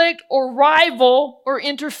conflict or rival or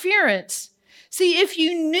interference? See, if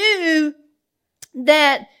you knew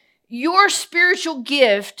that your spiritual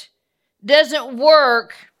gift doesn't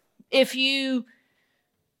work if you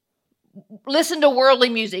listen to worldly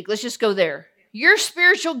music, let's just go there. Your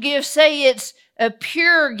spiritual gift, say it's a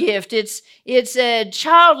pure gift, it's a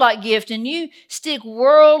childlike gift, and you stick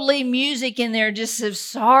worldly music in there just of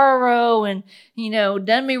sorrow and,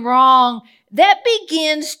 done me wrong, that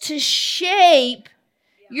begins to shape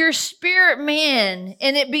your spirit man,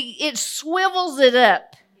 and it swivels it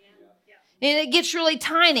up, and it gets really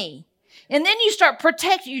tiny. And then you start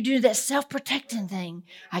protecting, you do that self-protecting thing.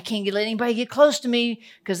 I can't let anybody get close to me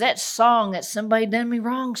because that song, that somebody done me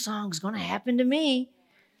wrong song is going to happen to me.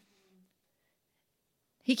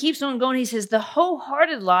 He keeps on going. He says, the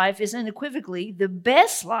wholehearted life is unequivocally the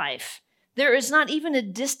best life. There is not even a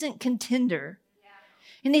distant contender.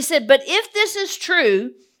 And he said, but if this is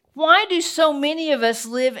true, why do so many of us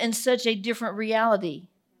live in such a different reality?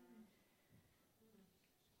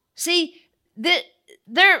 See,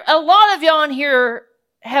 a lot of y'all in here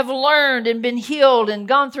have learned and been healed and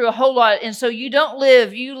gone through a whole lot. And so you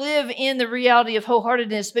live in the reality of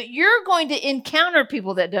wholeheartedness, but you're going to encounter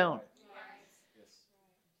people that don't.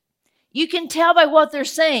 You can tell by what they're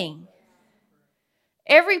saying.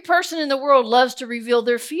 Every person in the world loves to reveal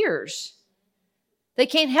their fears. They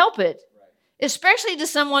can't help it, especially to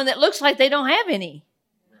someone that looks like they don't have any.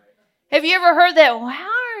 Have you ever heard that? Well,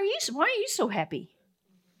 why are you so happy?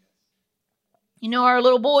 Our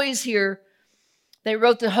little boys here, they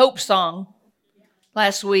wrote the Hope song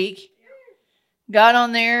last week. Got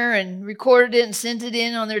on there and recorded it and sent it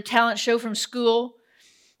in on their talent show from school.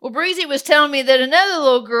 Well, Breezy was telling me that another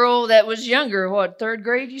little girl that was younger, third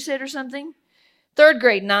grade you said or something? Third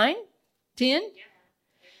grade, 9, 10?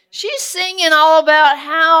 She's singing all about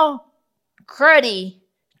how cruddy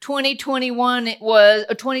 2020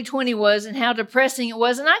 was and how depressing it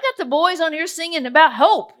was. And I got the boys on here singing about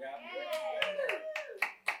hope.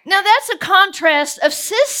 Now, that's a contrast of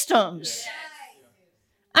systems.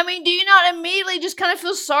 I mean, do you not immediately just kind of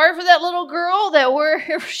feel sorry for that little girl that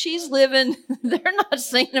wherever she's living, they're not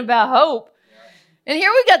singing about hope? And here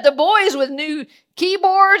we got the boys with new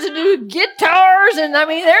keyboards and new guitars, and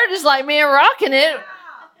they're just like, man, rocking it,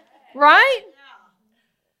 right?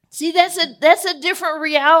 See, that's a different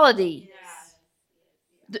reality.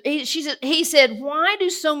 He said, why do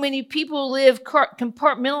so many people live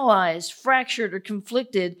compartmentalized, fractured, or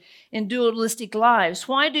conflicted in dualistic lives?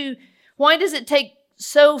 Why do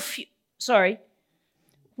so few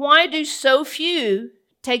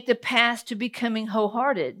take the path to becoming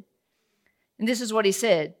wholehearted? And this is what he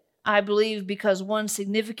said. I believe because one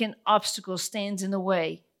significant obstacle stands in the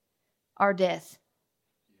way, our death.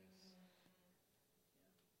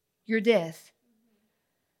 Your death.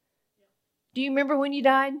 Do you remember when you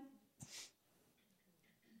died?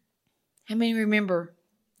 How many remember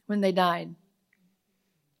when they died?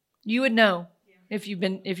 You would know if you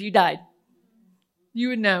died. You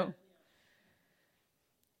would know.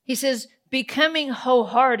 He says, becoming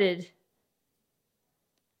wholehearted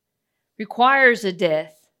requires a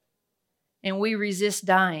death, and we resist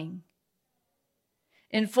dying.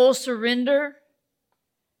 And full surrender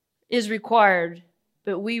is required,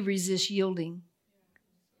 but we resist yielding.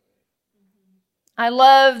 I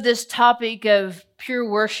love this topic of pure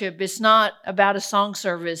worship. It's not about a song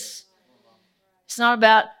service. It's not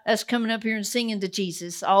about us coming up here and singing to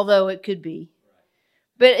Jesus, although it could be.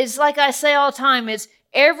 But it's like I say all the time, it's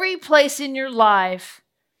every place in your life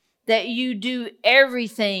that you do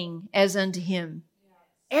everything as unto Him.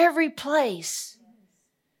 Every place.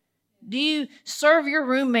 Do you serve your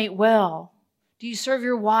roommate well? Do you serve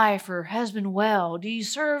your wife or husband well? Do you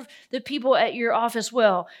serve the people at your office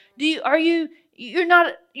well? You're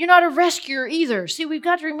not a rescuer either. See, we've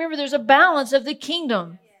got to remember there's a balance of the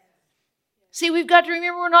kingdom. See, we've got to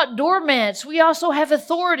remember we're not doormats. We also have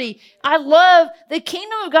authority. I love the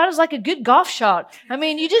kingdom of God is like a good golf shot. I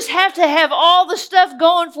mean, you just have to have all the stuff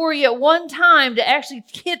going for you at one time to actually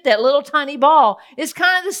hit that little tiny ball. It's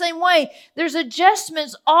kind of the same way. There's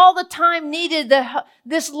adjustments all the time needed.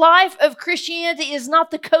 This life of Christianity is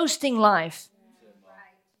not the coasting life.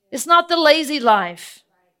 It's not the lazy life.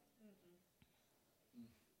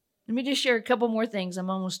 Let me just share a couple more things. I'm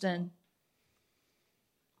almost done.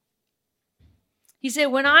 He said,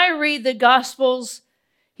 when I read the Gospels,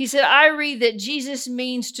 he said, I read that Jesus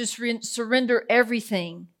means to surrender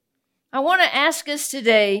everything. I want to ask us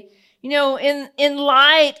today, in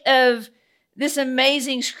light of this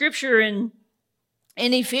amazing scripture in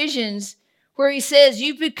Ephesians, where he says,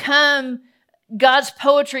 you become God's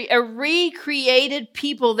poetry, a recreated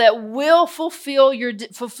people that will fulfill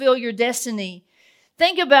your destiny.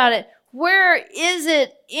 Think about it. Where is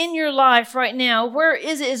it in your life right now? Where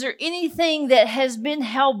is it? Is there anything that has been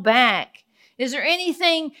held back? Is there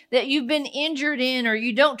anything that you've been injured in or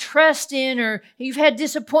you don't trust in or you've had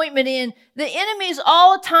disappointment in? The enemy is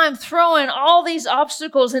all the time throwing all these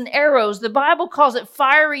obstacles and arrows. The Bible calls it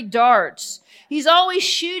fiery darts. He's always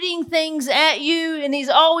shooting things at you, and he's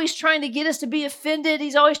always trying to get us to be offended.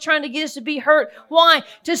 He's always trying to get us to be hurt. Why?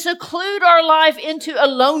 To seclude our life into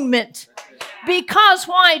alonement. Because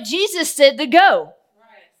why? Jesus said to go.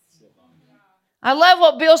 I love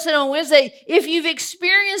what Bill said on Wednesday. If you've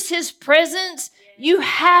experienced his presence, you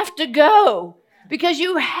have to go. Because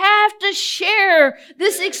you have to share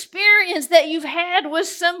this experience that you've had with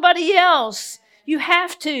somebody else. You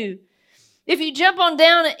have to. If you jump on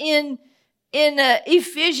down in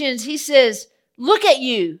Ephesians, he says, look at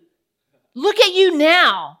you. Look at you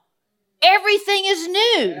now. Everything is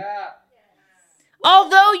new. Yeah.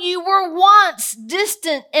 Although you were once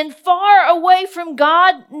distant and far away from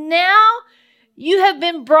God, now you have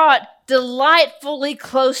been brought delightfully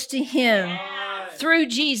close to him through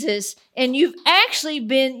Jesus, and you've actually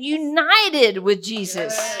been united with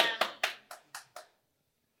Jesus.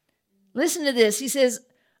 Listen to this. He says,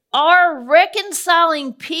 our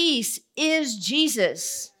reconciling peace is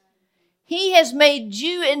Jesus. He has made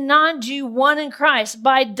Jew and non-Jew one in Christ.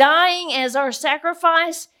 By dying as our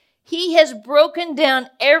sacrifice, he has broken down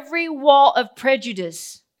every wall of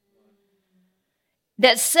prejudice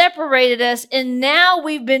that separated us, and now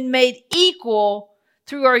we've been made equal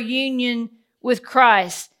through our union with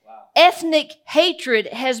Christ. Wow. Ethnic hatred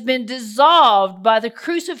has been dissolved by the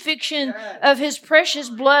crucifixion of his precious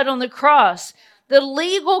blood on the cross. The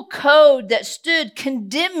legal code that stood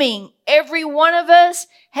condemning every one of us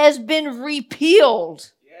has been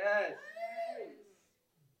repealed. Yes.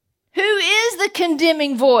 Who is the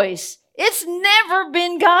condemning voice? It's never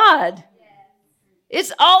been God.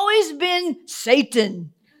 It's always been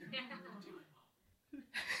Satan.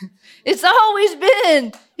 He's always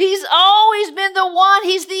been the one.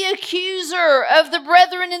 He's the accuser of the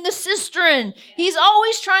brethren in the cistern. He's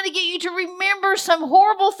always trying to get you to remember some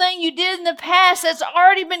horrible thing you did in the past that's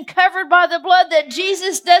already been covered by the blood that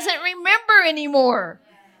Jesus doesn't remember anymore.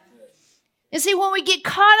 And see, when we get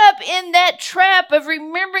caught up in that trap of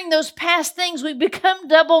remembering those past things, we become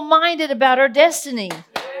double-minded about our destiny.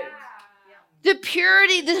 The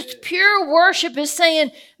pure worship is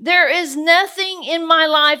saying, there is nothing in my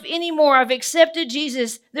life anymore. I've accepted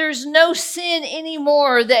Jesus. There's no sin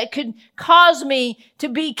anymore that could cause me to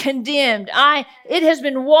be condemned. It has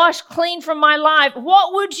been washed clean from my life.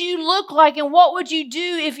 What would you look like and what would you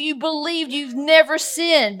do if you believed you've never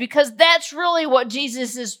sinned? Because that's really what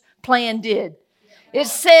Jesus' plan did. It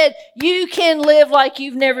said, you can live like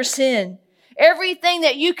you've never sinned. Everything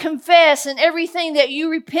that you confess and everything that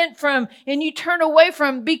you repent from and you turn away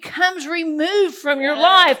from becomes removed from your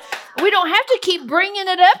life. We don't have to keep bringing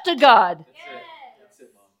it up to God.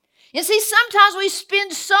 And see, sometimes we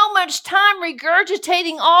spend so much time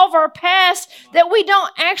regurgitating all of our past that we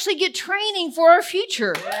don't actually get training for our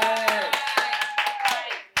future.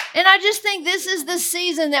 And I just think this is the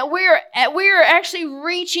season that we are actually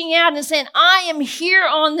reaching out and saying, I am here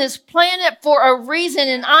on this planet for a reason,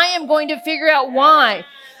 and I am going to figure out why.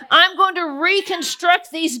 I'm going to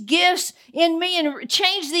reconstruct these gifts in me and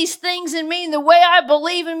change these things in me and the way I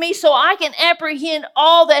believe in me so I can apprehend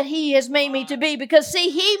all that he has made me to be. Because, see,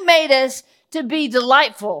 he made us to be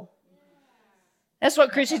delightful. That's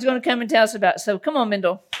what Chrissy's going to come and tell us about. So come on,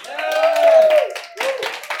 Mendel.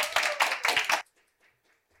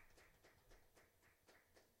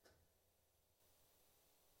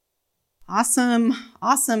 Awesome.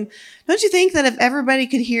 Don't you think that if everybody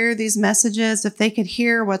could hear these messages, if they could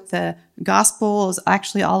hear what the gospel is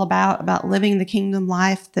actually all about living the kingdom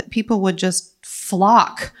life, that people would just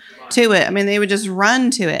flock to it? I mean, they would just run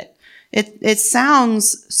to it. It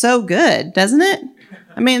sounds so good, doesn't it?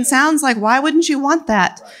 I mean, it sounds like, why wouldn't you want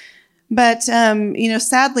that? But,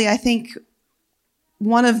 sadly, I think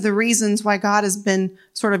one of the reasons why God has been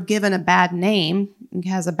sort of given a bad name,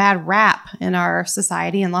 has a bad rap in our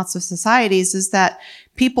society and lots of societies, is that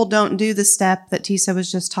people don't do the step that Tisa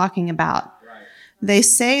was just talking about. Right. They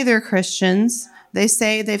say they're Christians. They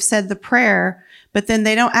say they've said the prayer, but then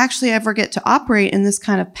they don't actually ever get to operate in this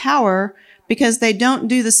kind of power because they don't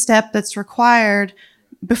do the step that's required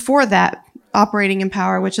before that operating in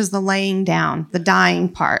power, which is the laying down, the dying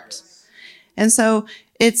part. And so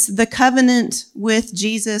it's the covenant with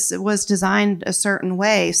Jesus. It was designed a certain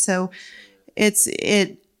way. So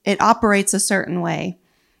it operates a certain way.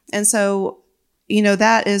 And so,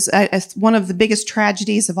 that is one of the biggest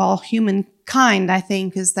tragedies of all humankind, I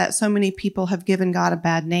think, is that so many people have given God a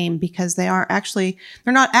bad name because they're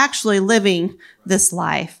not actually living this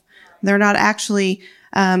life. They're not actually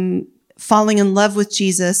falling in love with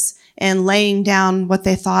Jesus and laying down what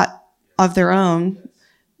they thought of their own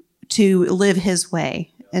to live his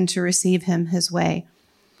way and to receive him his way.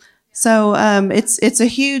 So it's a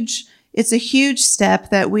huge step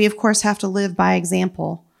that we, of course, have to live by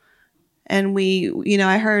example. And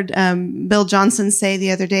I heard Bill Johnson say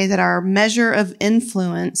the other day that our measure of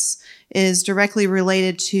influence is directly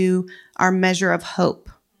related to our measure of hope.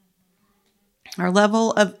 Our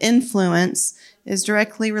level of influence is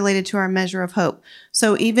directly related to our measure of hope.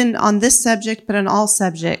 So even on this subject, but on all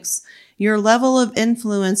subjects, your level of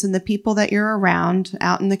influence in the people that you're around,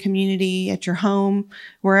 out in the community, at your home,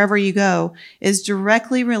 wherever you go, is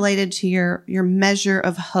directly related to your measure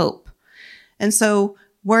of hope. And so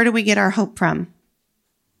where do we get our hope from?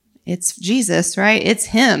 It's Jesus, right? It's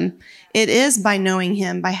him. It is by knowing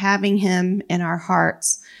him, by having him in our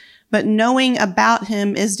hearts. But knowing about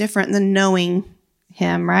him is different than knowing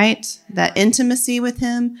him, right? That intimacy with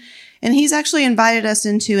him. And he's actually invited us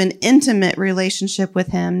into an intimate relationship with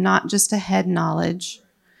him, not just a head knowledge.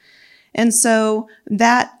 And so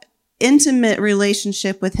that intimate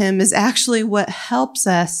relationship with him is actually what helps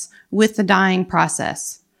us with the dying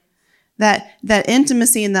process. That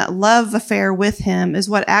intimacy and that love affair with him is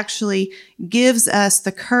what actually gives us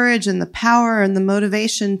the courage and the power and the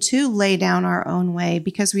motivation to lay down our own way,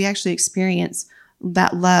 because we actually experience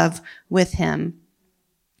that love with him.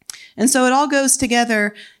 And so it all goes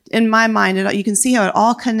together in my mind. You can see how it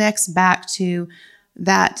all connects back to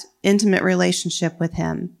that intimate relationship with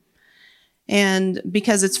him. And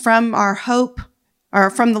because it's from our hope, or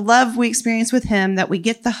from the love we experience with him, that we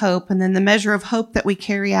get the hope, and then the measure of hope that we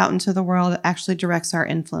carry out into the world actually directs our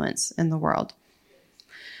influence in the world.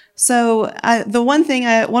 So one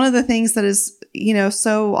of the things that is,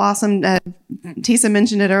 so awesome, Tisa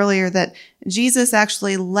mentioned it earlier, that Jesus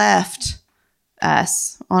actually left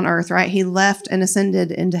us on earth, right? He left and ascended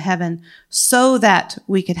into heaven so that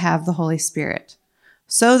we could have the Holy Spirit.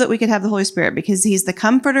 So that we could have the Holy Spirit, because he's the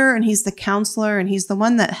comforter and he's the counselor and he's the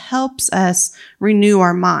one that helps us renew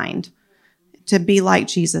our mind to be like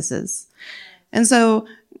Jesus's. And so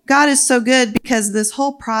God is so good because this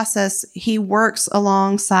whole process, he works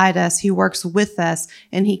alongside us. He works with us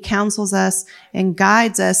and he counsels us and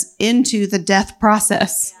guides us into the death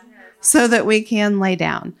process so that we can lay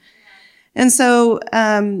down. And so,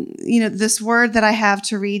 this word that I have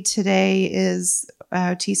to read today is,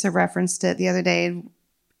 Tisa referenced it the other day.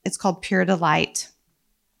 It's called pure delight.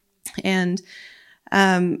 And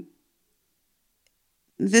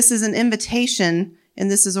this is an invitation, and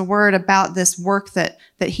this is a word about this work that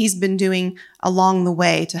he's been doing along the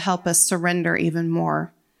way to help us surrender even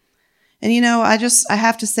more. And, I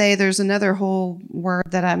have to say there's another whole word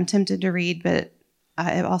that I'm tempted to read, but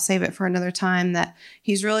I'll save it for another time, that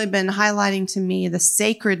he's really been highlighting to me the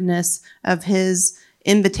sacredness of his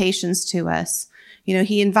invitations to us.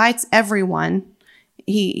 He invites everyone.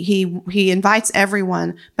 He invites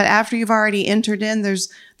everyone, but after you've already entered in,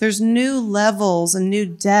 there's new levels and new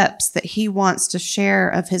depths that he wants to share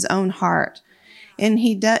of his own heart. And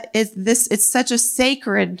it's such a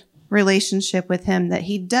sacred relationship with him that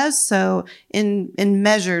he does so in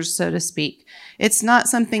measures, so to speak. It's not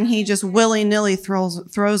something he just willy-nilly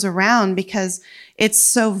throws around, because it's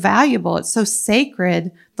so valuable. It's so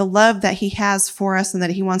sacred, the love that he has for us and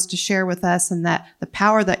that he wants to share with us, and that the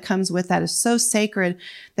power that comes with that is so sacred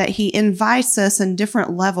that he invites us in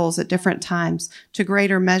different levels at different times to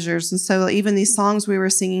greater measures. And so even these songs we were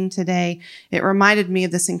singing today, it reminded me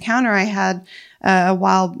of this encounter I had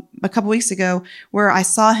a couple weeks ago, where I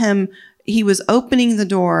saw him. He was opening the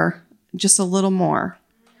door just a little more.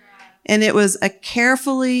 And it was a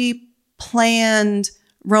carefully planned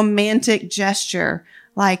romantic gesture.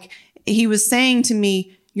 Like he was saying to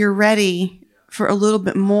me, you're ready for a little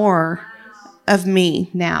bit more of me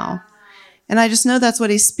now. And I just know that's what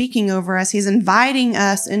he's speaking over us. He's inviting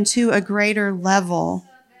us into a greater level.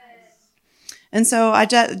 And so I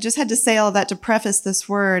just had to say all that to preface this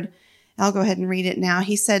word. I'll go ahead and read it now.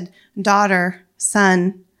 He said, daughter,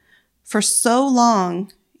 son, for so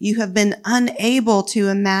long you have been unable to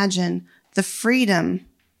imagine the freedom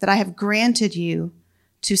that I have granted you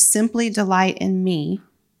to simply delight in me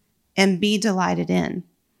and be delighted in.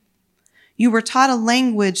 You were taught a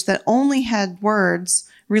language that only had words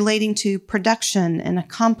relating to production and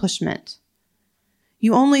accomplishment.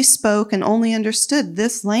 You only spoke and only understood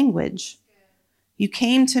this language. You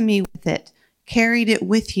came to me with it, carried it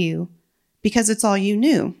with you, because it's all you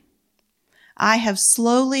knew. I have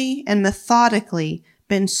slowly and methodically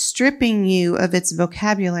been stripping you of its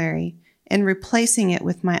vocabulary and replacing it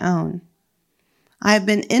with my own. I have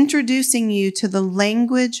been introducing you to the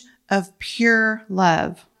language of pure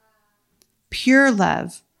love. Pure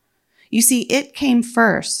love. You see, it came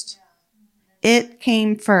first. It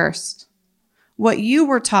came first. What you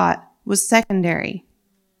were taught was secondary.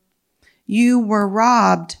 You were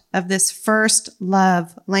robbed of this first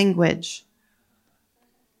love language.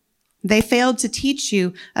 They failed to teach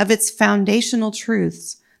you of its foundational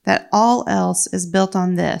truths, that all else is built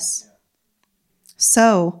on this.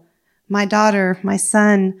 So, my daughter, my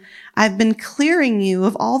son, I've been clearing you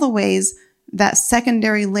of all the ways that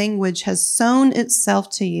secondary language has sewn itself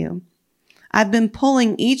to you. I've been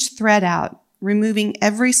pulling each thread out, removing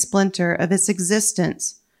every splinter of its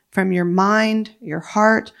existence from your mind, your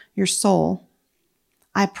heart, your soul.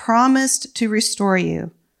 I promised to restore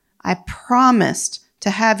you. I promised to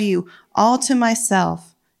have you all to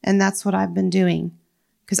myself, and that's what I've been doing,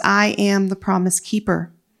 because I am the promise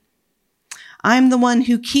keeper. I'm the one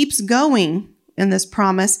who keeps going in this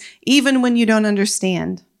promise, even when you don't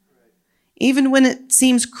understand, even when it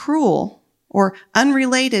seems cruel or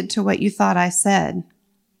unrelated to what you thought I said.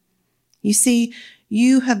 You see,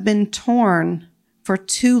 you have been torn for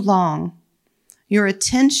too long. Your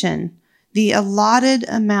attention, the allotted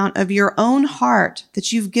amount of your own heart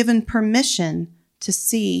that you've given permission to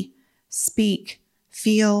see, speak,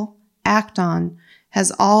 feel, act on,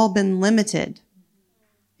 has all been limited.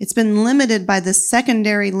 It's been limited by the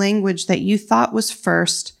secondary language that you thought was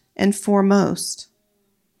first and foremost.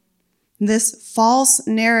 This false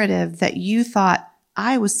narrative that you thought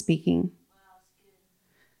I was speaking.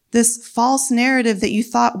 This false narrative that you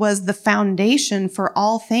thought was the foundation for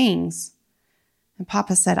all things. And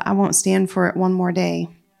Papa said, I won't stand for it one more day.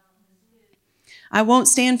 I won't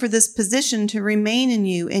stand for this position to remain in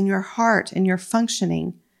you, in your heart, in your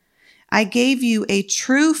functioning. I gave you a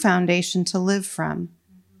true foundation to live from.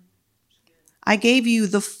 I gave you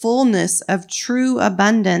the fullness of true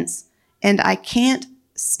abundance, and I can't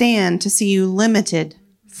stand to see you limited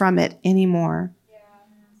from it anymore.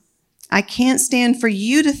 I can't stand for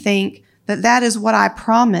you to think that that is what I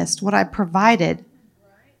promised, what I provided,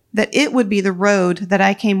 that it would be the road that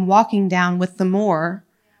I came walking down with the more,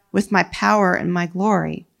 with my power and my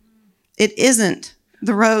glory. It isn't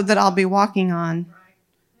the road that I'll be walking on,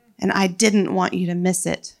 and I didn't want you to miss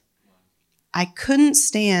it. I couldn't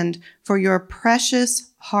stand for your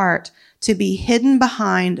precious heart to be hidden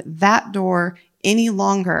behind that door any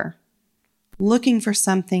longer, looking for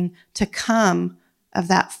something to come of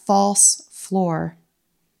that false floor.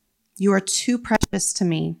 You are too precious to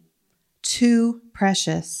me, too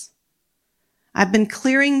precious. I've been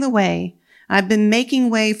clearing the way. I've been making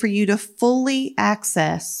way for you to fully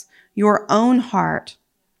access your own heart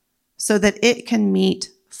so that it can meet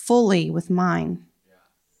fully with mine.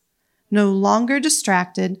 No longer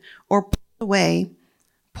distracted or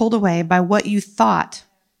pulled away by what you thought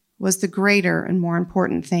was the greater and more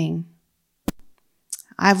important thing.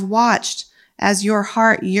 I've watched as your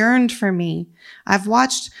heart yearned for me. I've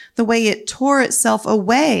watched the way it tore itself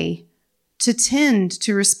away to tend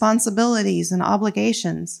to responsibilities and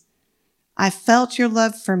obligations. I felt your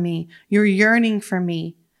love for me, your yearning for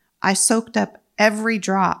me. I soaked up every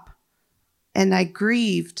drop, and I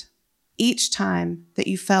grieved each time that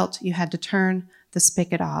you felt you had to turn the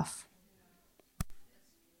spigot off.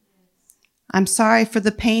 I'm sorry for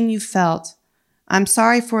the pain you felt. I'm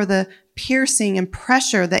sorry for the piercing and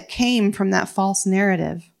pressure that came from that false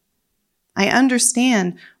narrative. I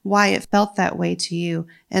understand why it felt that way to you,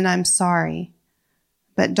 and I'm sorry.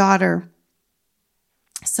 But daughter,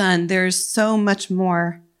 son, there's so much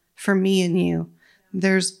more for me and you.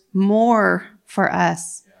 There's more for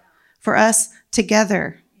us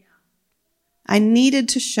together. I needed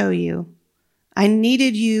to show you. I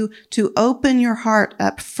needed you to open your heart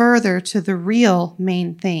up further to the real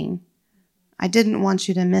main thing. I didn't want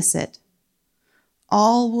you to miss it.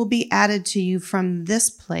 all will be added to you from this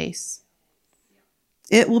place.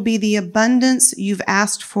 It will be the abundance you've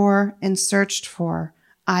asked for and searched for.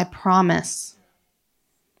 I promise.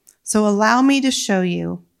 So allow me to show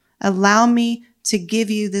you. Allow me to give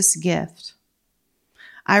you this gift.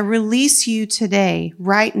 I release you today,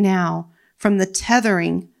 right now, from the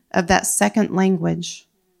tethering of that second language.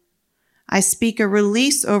 I speak a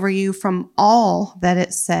release over you from all that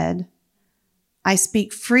it said. I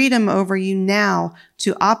speak freedom over you now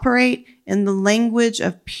to operate in the language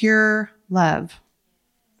of pure love.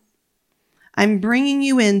 I'm bringing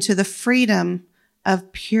you into the freedom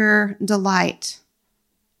of pure delight.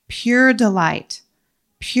 Pure delight.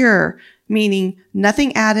 Pure, meaning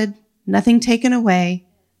nothing added, nothing taken away,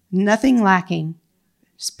 nothing lacking.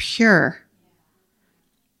 It's pure.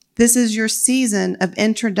 This is your season of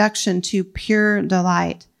introduction to pure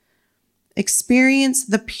delight. Experience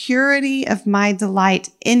the purity of my delight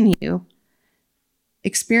in you.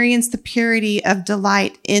 Experience the purity of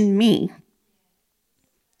delight in me.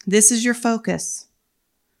 This is your focus.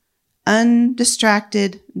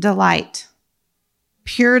 Undistracted delight.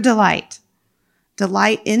 Pure delight.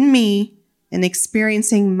 Delight in me and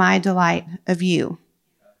experiencing my delight of you.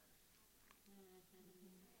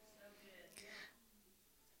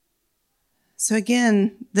 So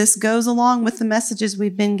again, this goes along with the messages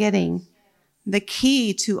we've been getting. The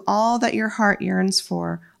key to all that your heart yearns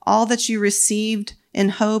for, all that you received in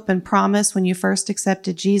hope and promise when you first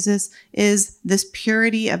accepted Jesus, is this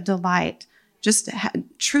purity of delight. Just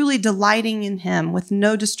truly delighting in him with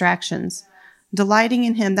no distractions. Delighting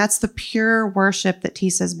in him, that's the pure worship that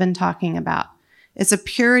Tisa's been talking about. It's a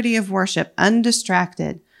purity of worship,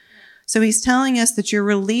 undistracted. So he's telling us that you're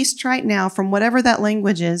released right now from whatever that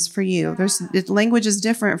language is for you. Language is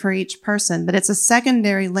different for each person, but it's a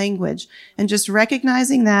secondary language. And just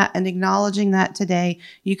recognizing that and acknowledging that today,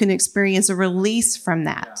 you can experience a release from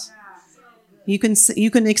that. You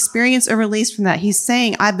can experience a release from that. He's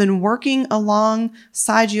saying, I've been working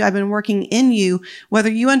alongside you. I've been working in you,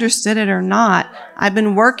 whether you understood it or not. I've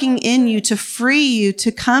been working in you to free you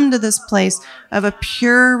to come to this place of a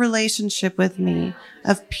pure relationship with me,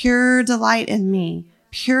 of pure delight in me,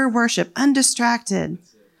 pure worship, undistracted.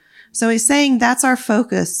 So he's saying that's our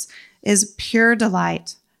focus, is pure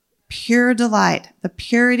delight, the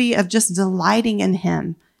purity of just delighting in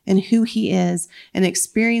him and who he is and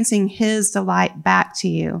experiencing his delight back to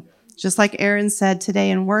you. Just like Aaron said today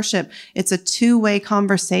in worship, it's a two-way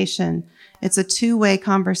conversation. It's a two-way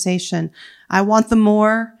conversation. I want the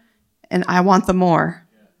more and I want the more.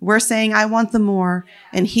 We're saying, I want the more,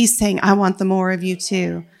 and he's saying, I want the more of you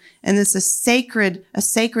too. And this is a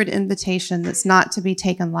sacred invitation that's not to be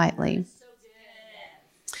taken lightly.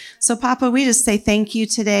 So, Papa, we just say thank you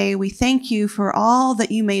today. We thank you for all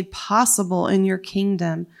that you made possible in your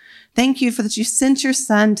kingdom. Thank you for that you sent your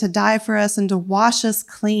son to die for us and to wash us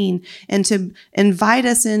clean and to invite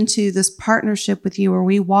us into this partnership with you where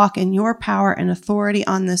we walk in your power and authority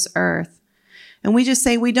on this earth. And we just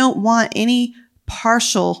say we don't want any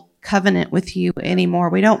partial covenant with you anymore.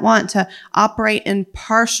 We don't want to operate in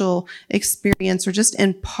partial experience or just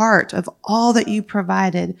in part of all that you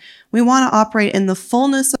provided. We want to operate in the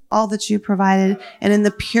fullness of all that you provided and in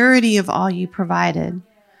the purity of all you provided.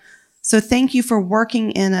 So thank you for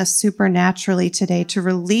working in us supernaturally today to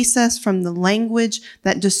release us from the language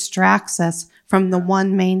that distracts us from the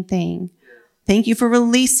one main thing. Thank you for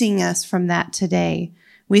releasing us from that today.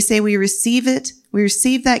 We say we receive it, we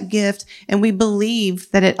receive that gift, and we believe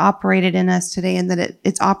that it operated in us today and that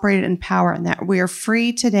it's operated in power and that we are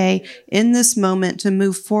free today in this moment to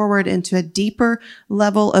move forward into a deeper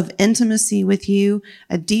level of intimacy with you,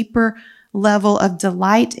 a deeper level of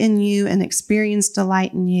delight in you and experience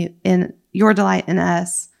delight in you, in your delight in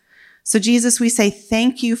us. So Jesus, we say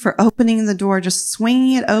thank you for opening the door, just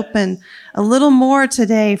swinging it open a little more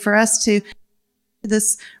today for us to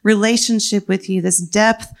this relationship with you, this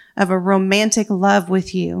depth of a romantic love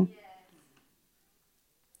with you.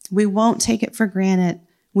 We won't take it for granted.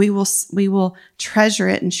 We will treasure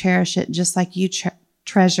it and cherish it just like you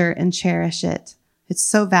treasure and cherish it. It's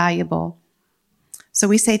so valuable. So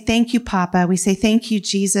we say thank you, Papa. We say thank you,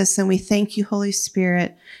 Jesus, and we thank you, Holy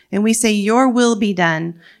Spirit. And we say your will be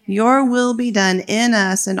done. Your will be done in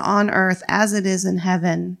us and on earth as it is in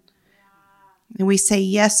heaven. And we say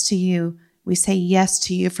yes to you. We say yes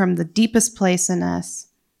to you from the deepest place in us.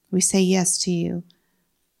 We say yes to you.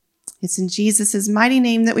 It's in Jesus' mighty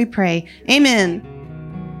name that we pray. Amen.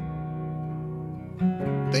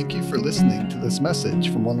 Thank you for listening to this message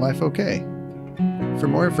from One Life OK. For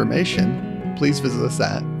more information, please visit us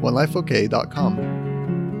at onelifeok.com.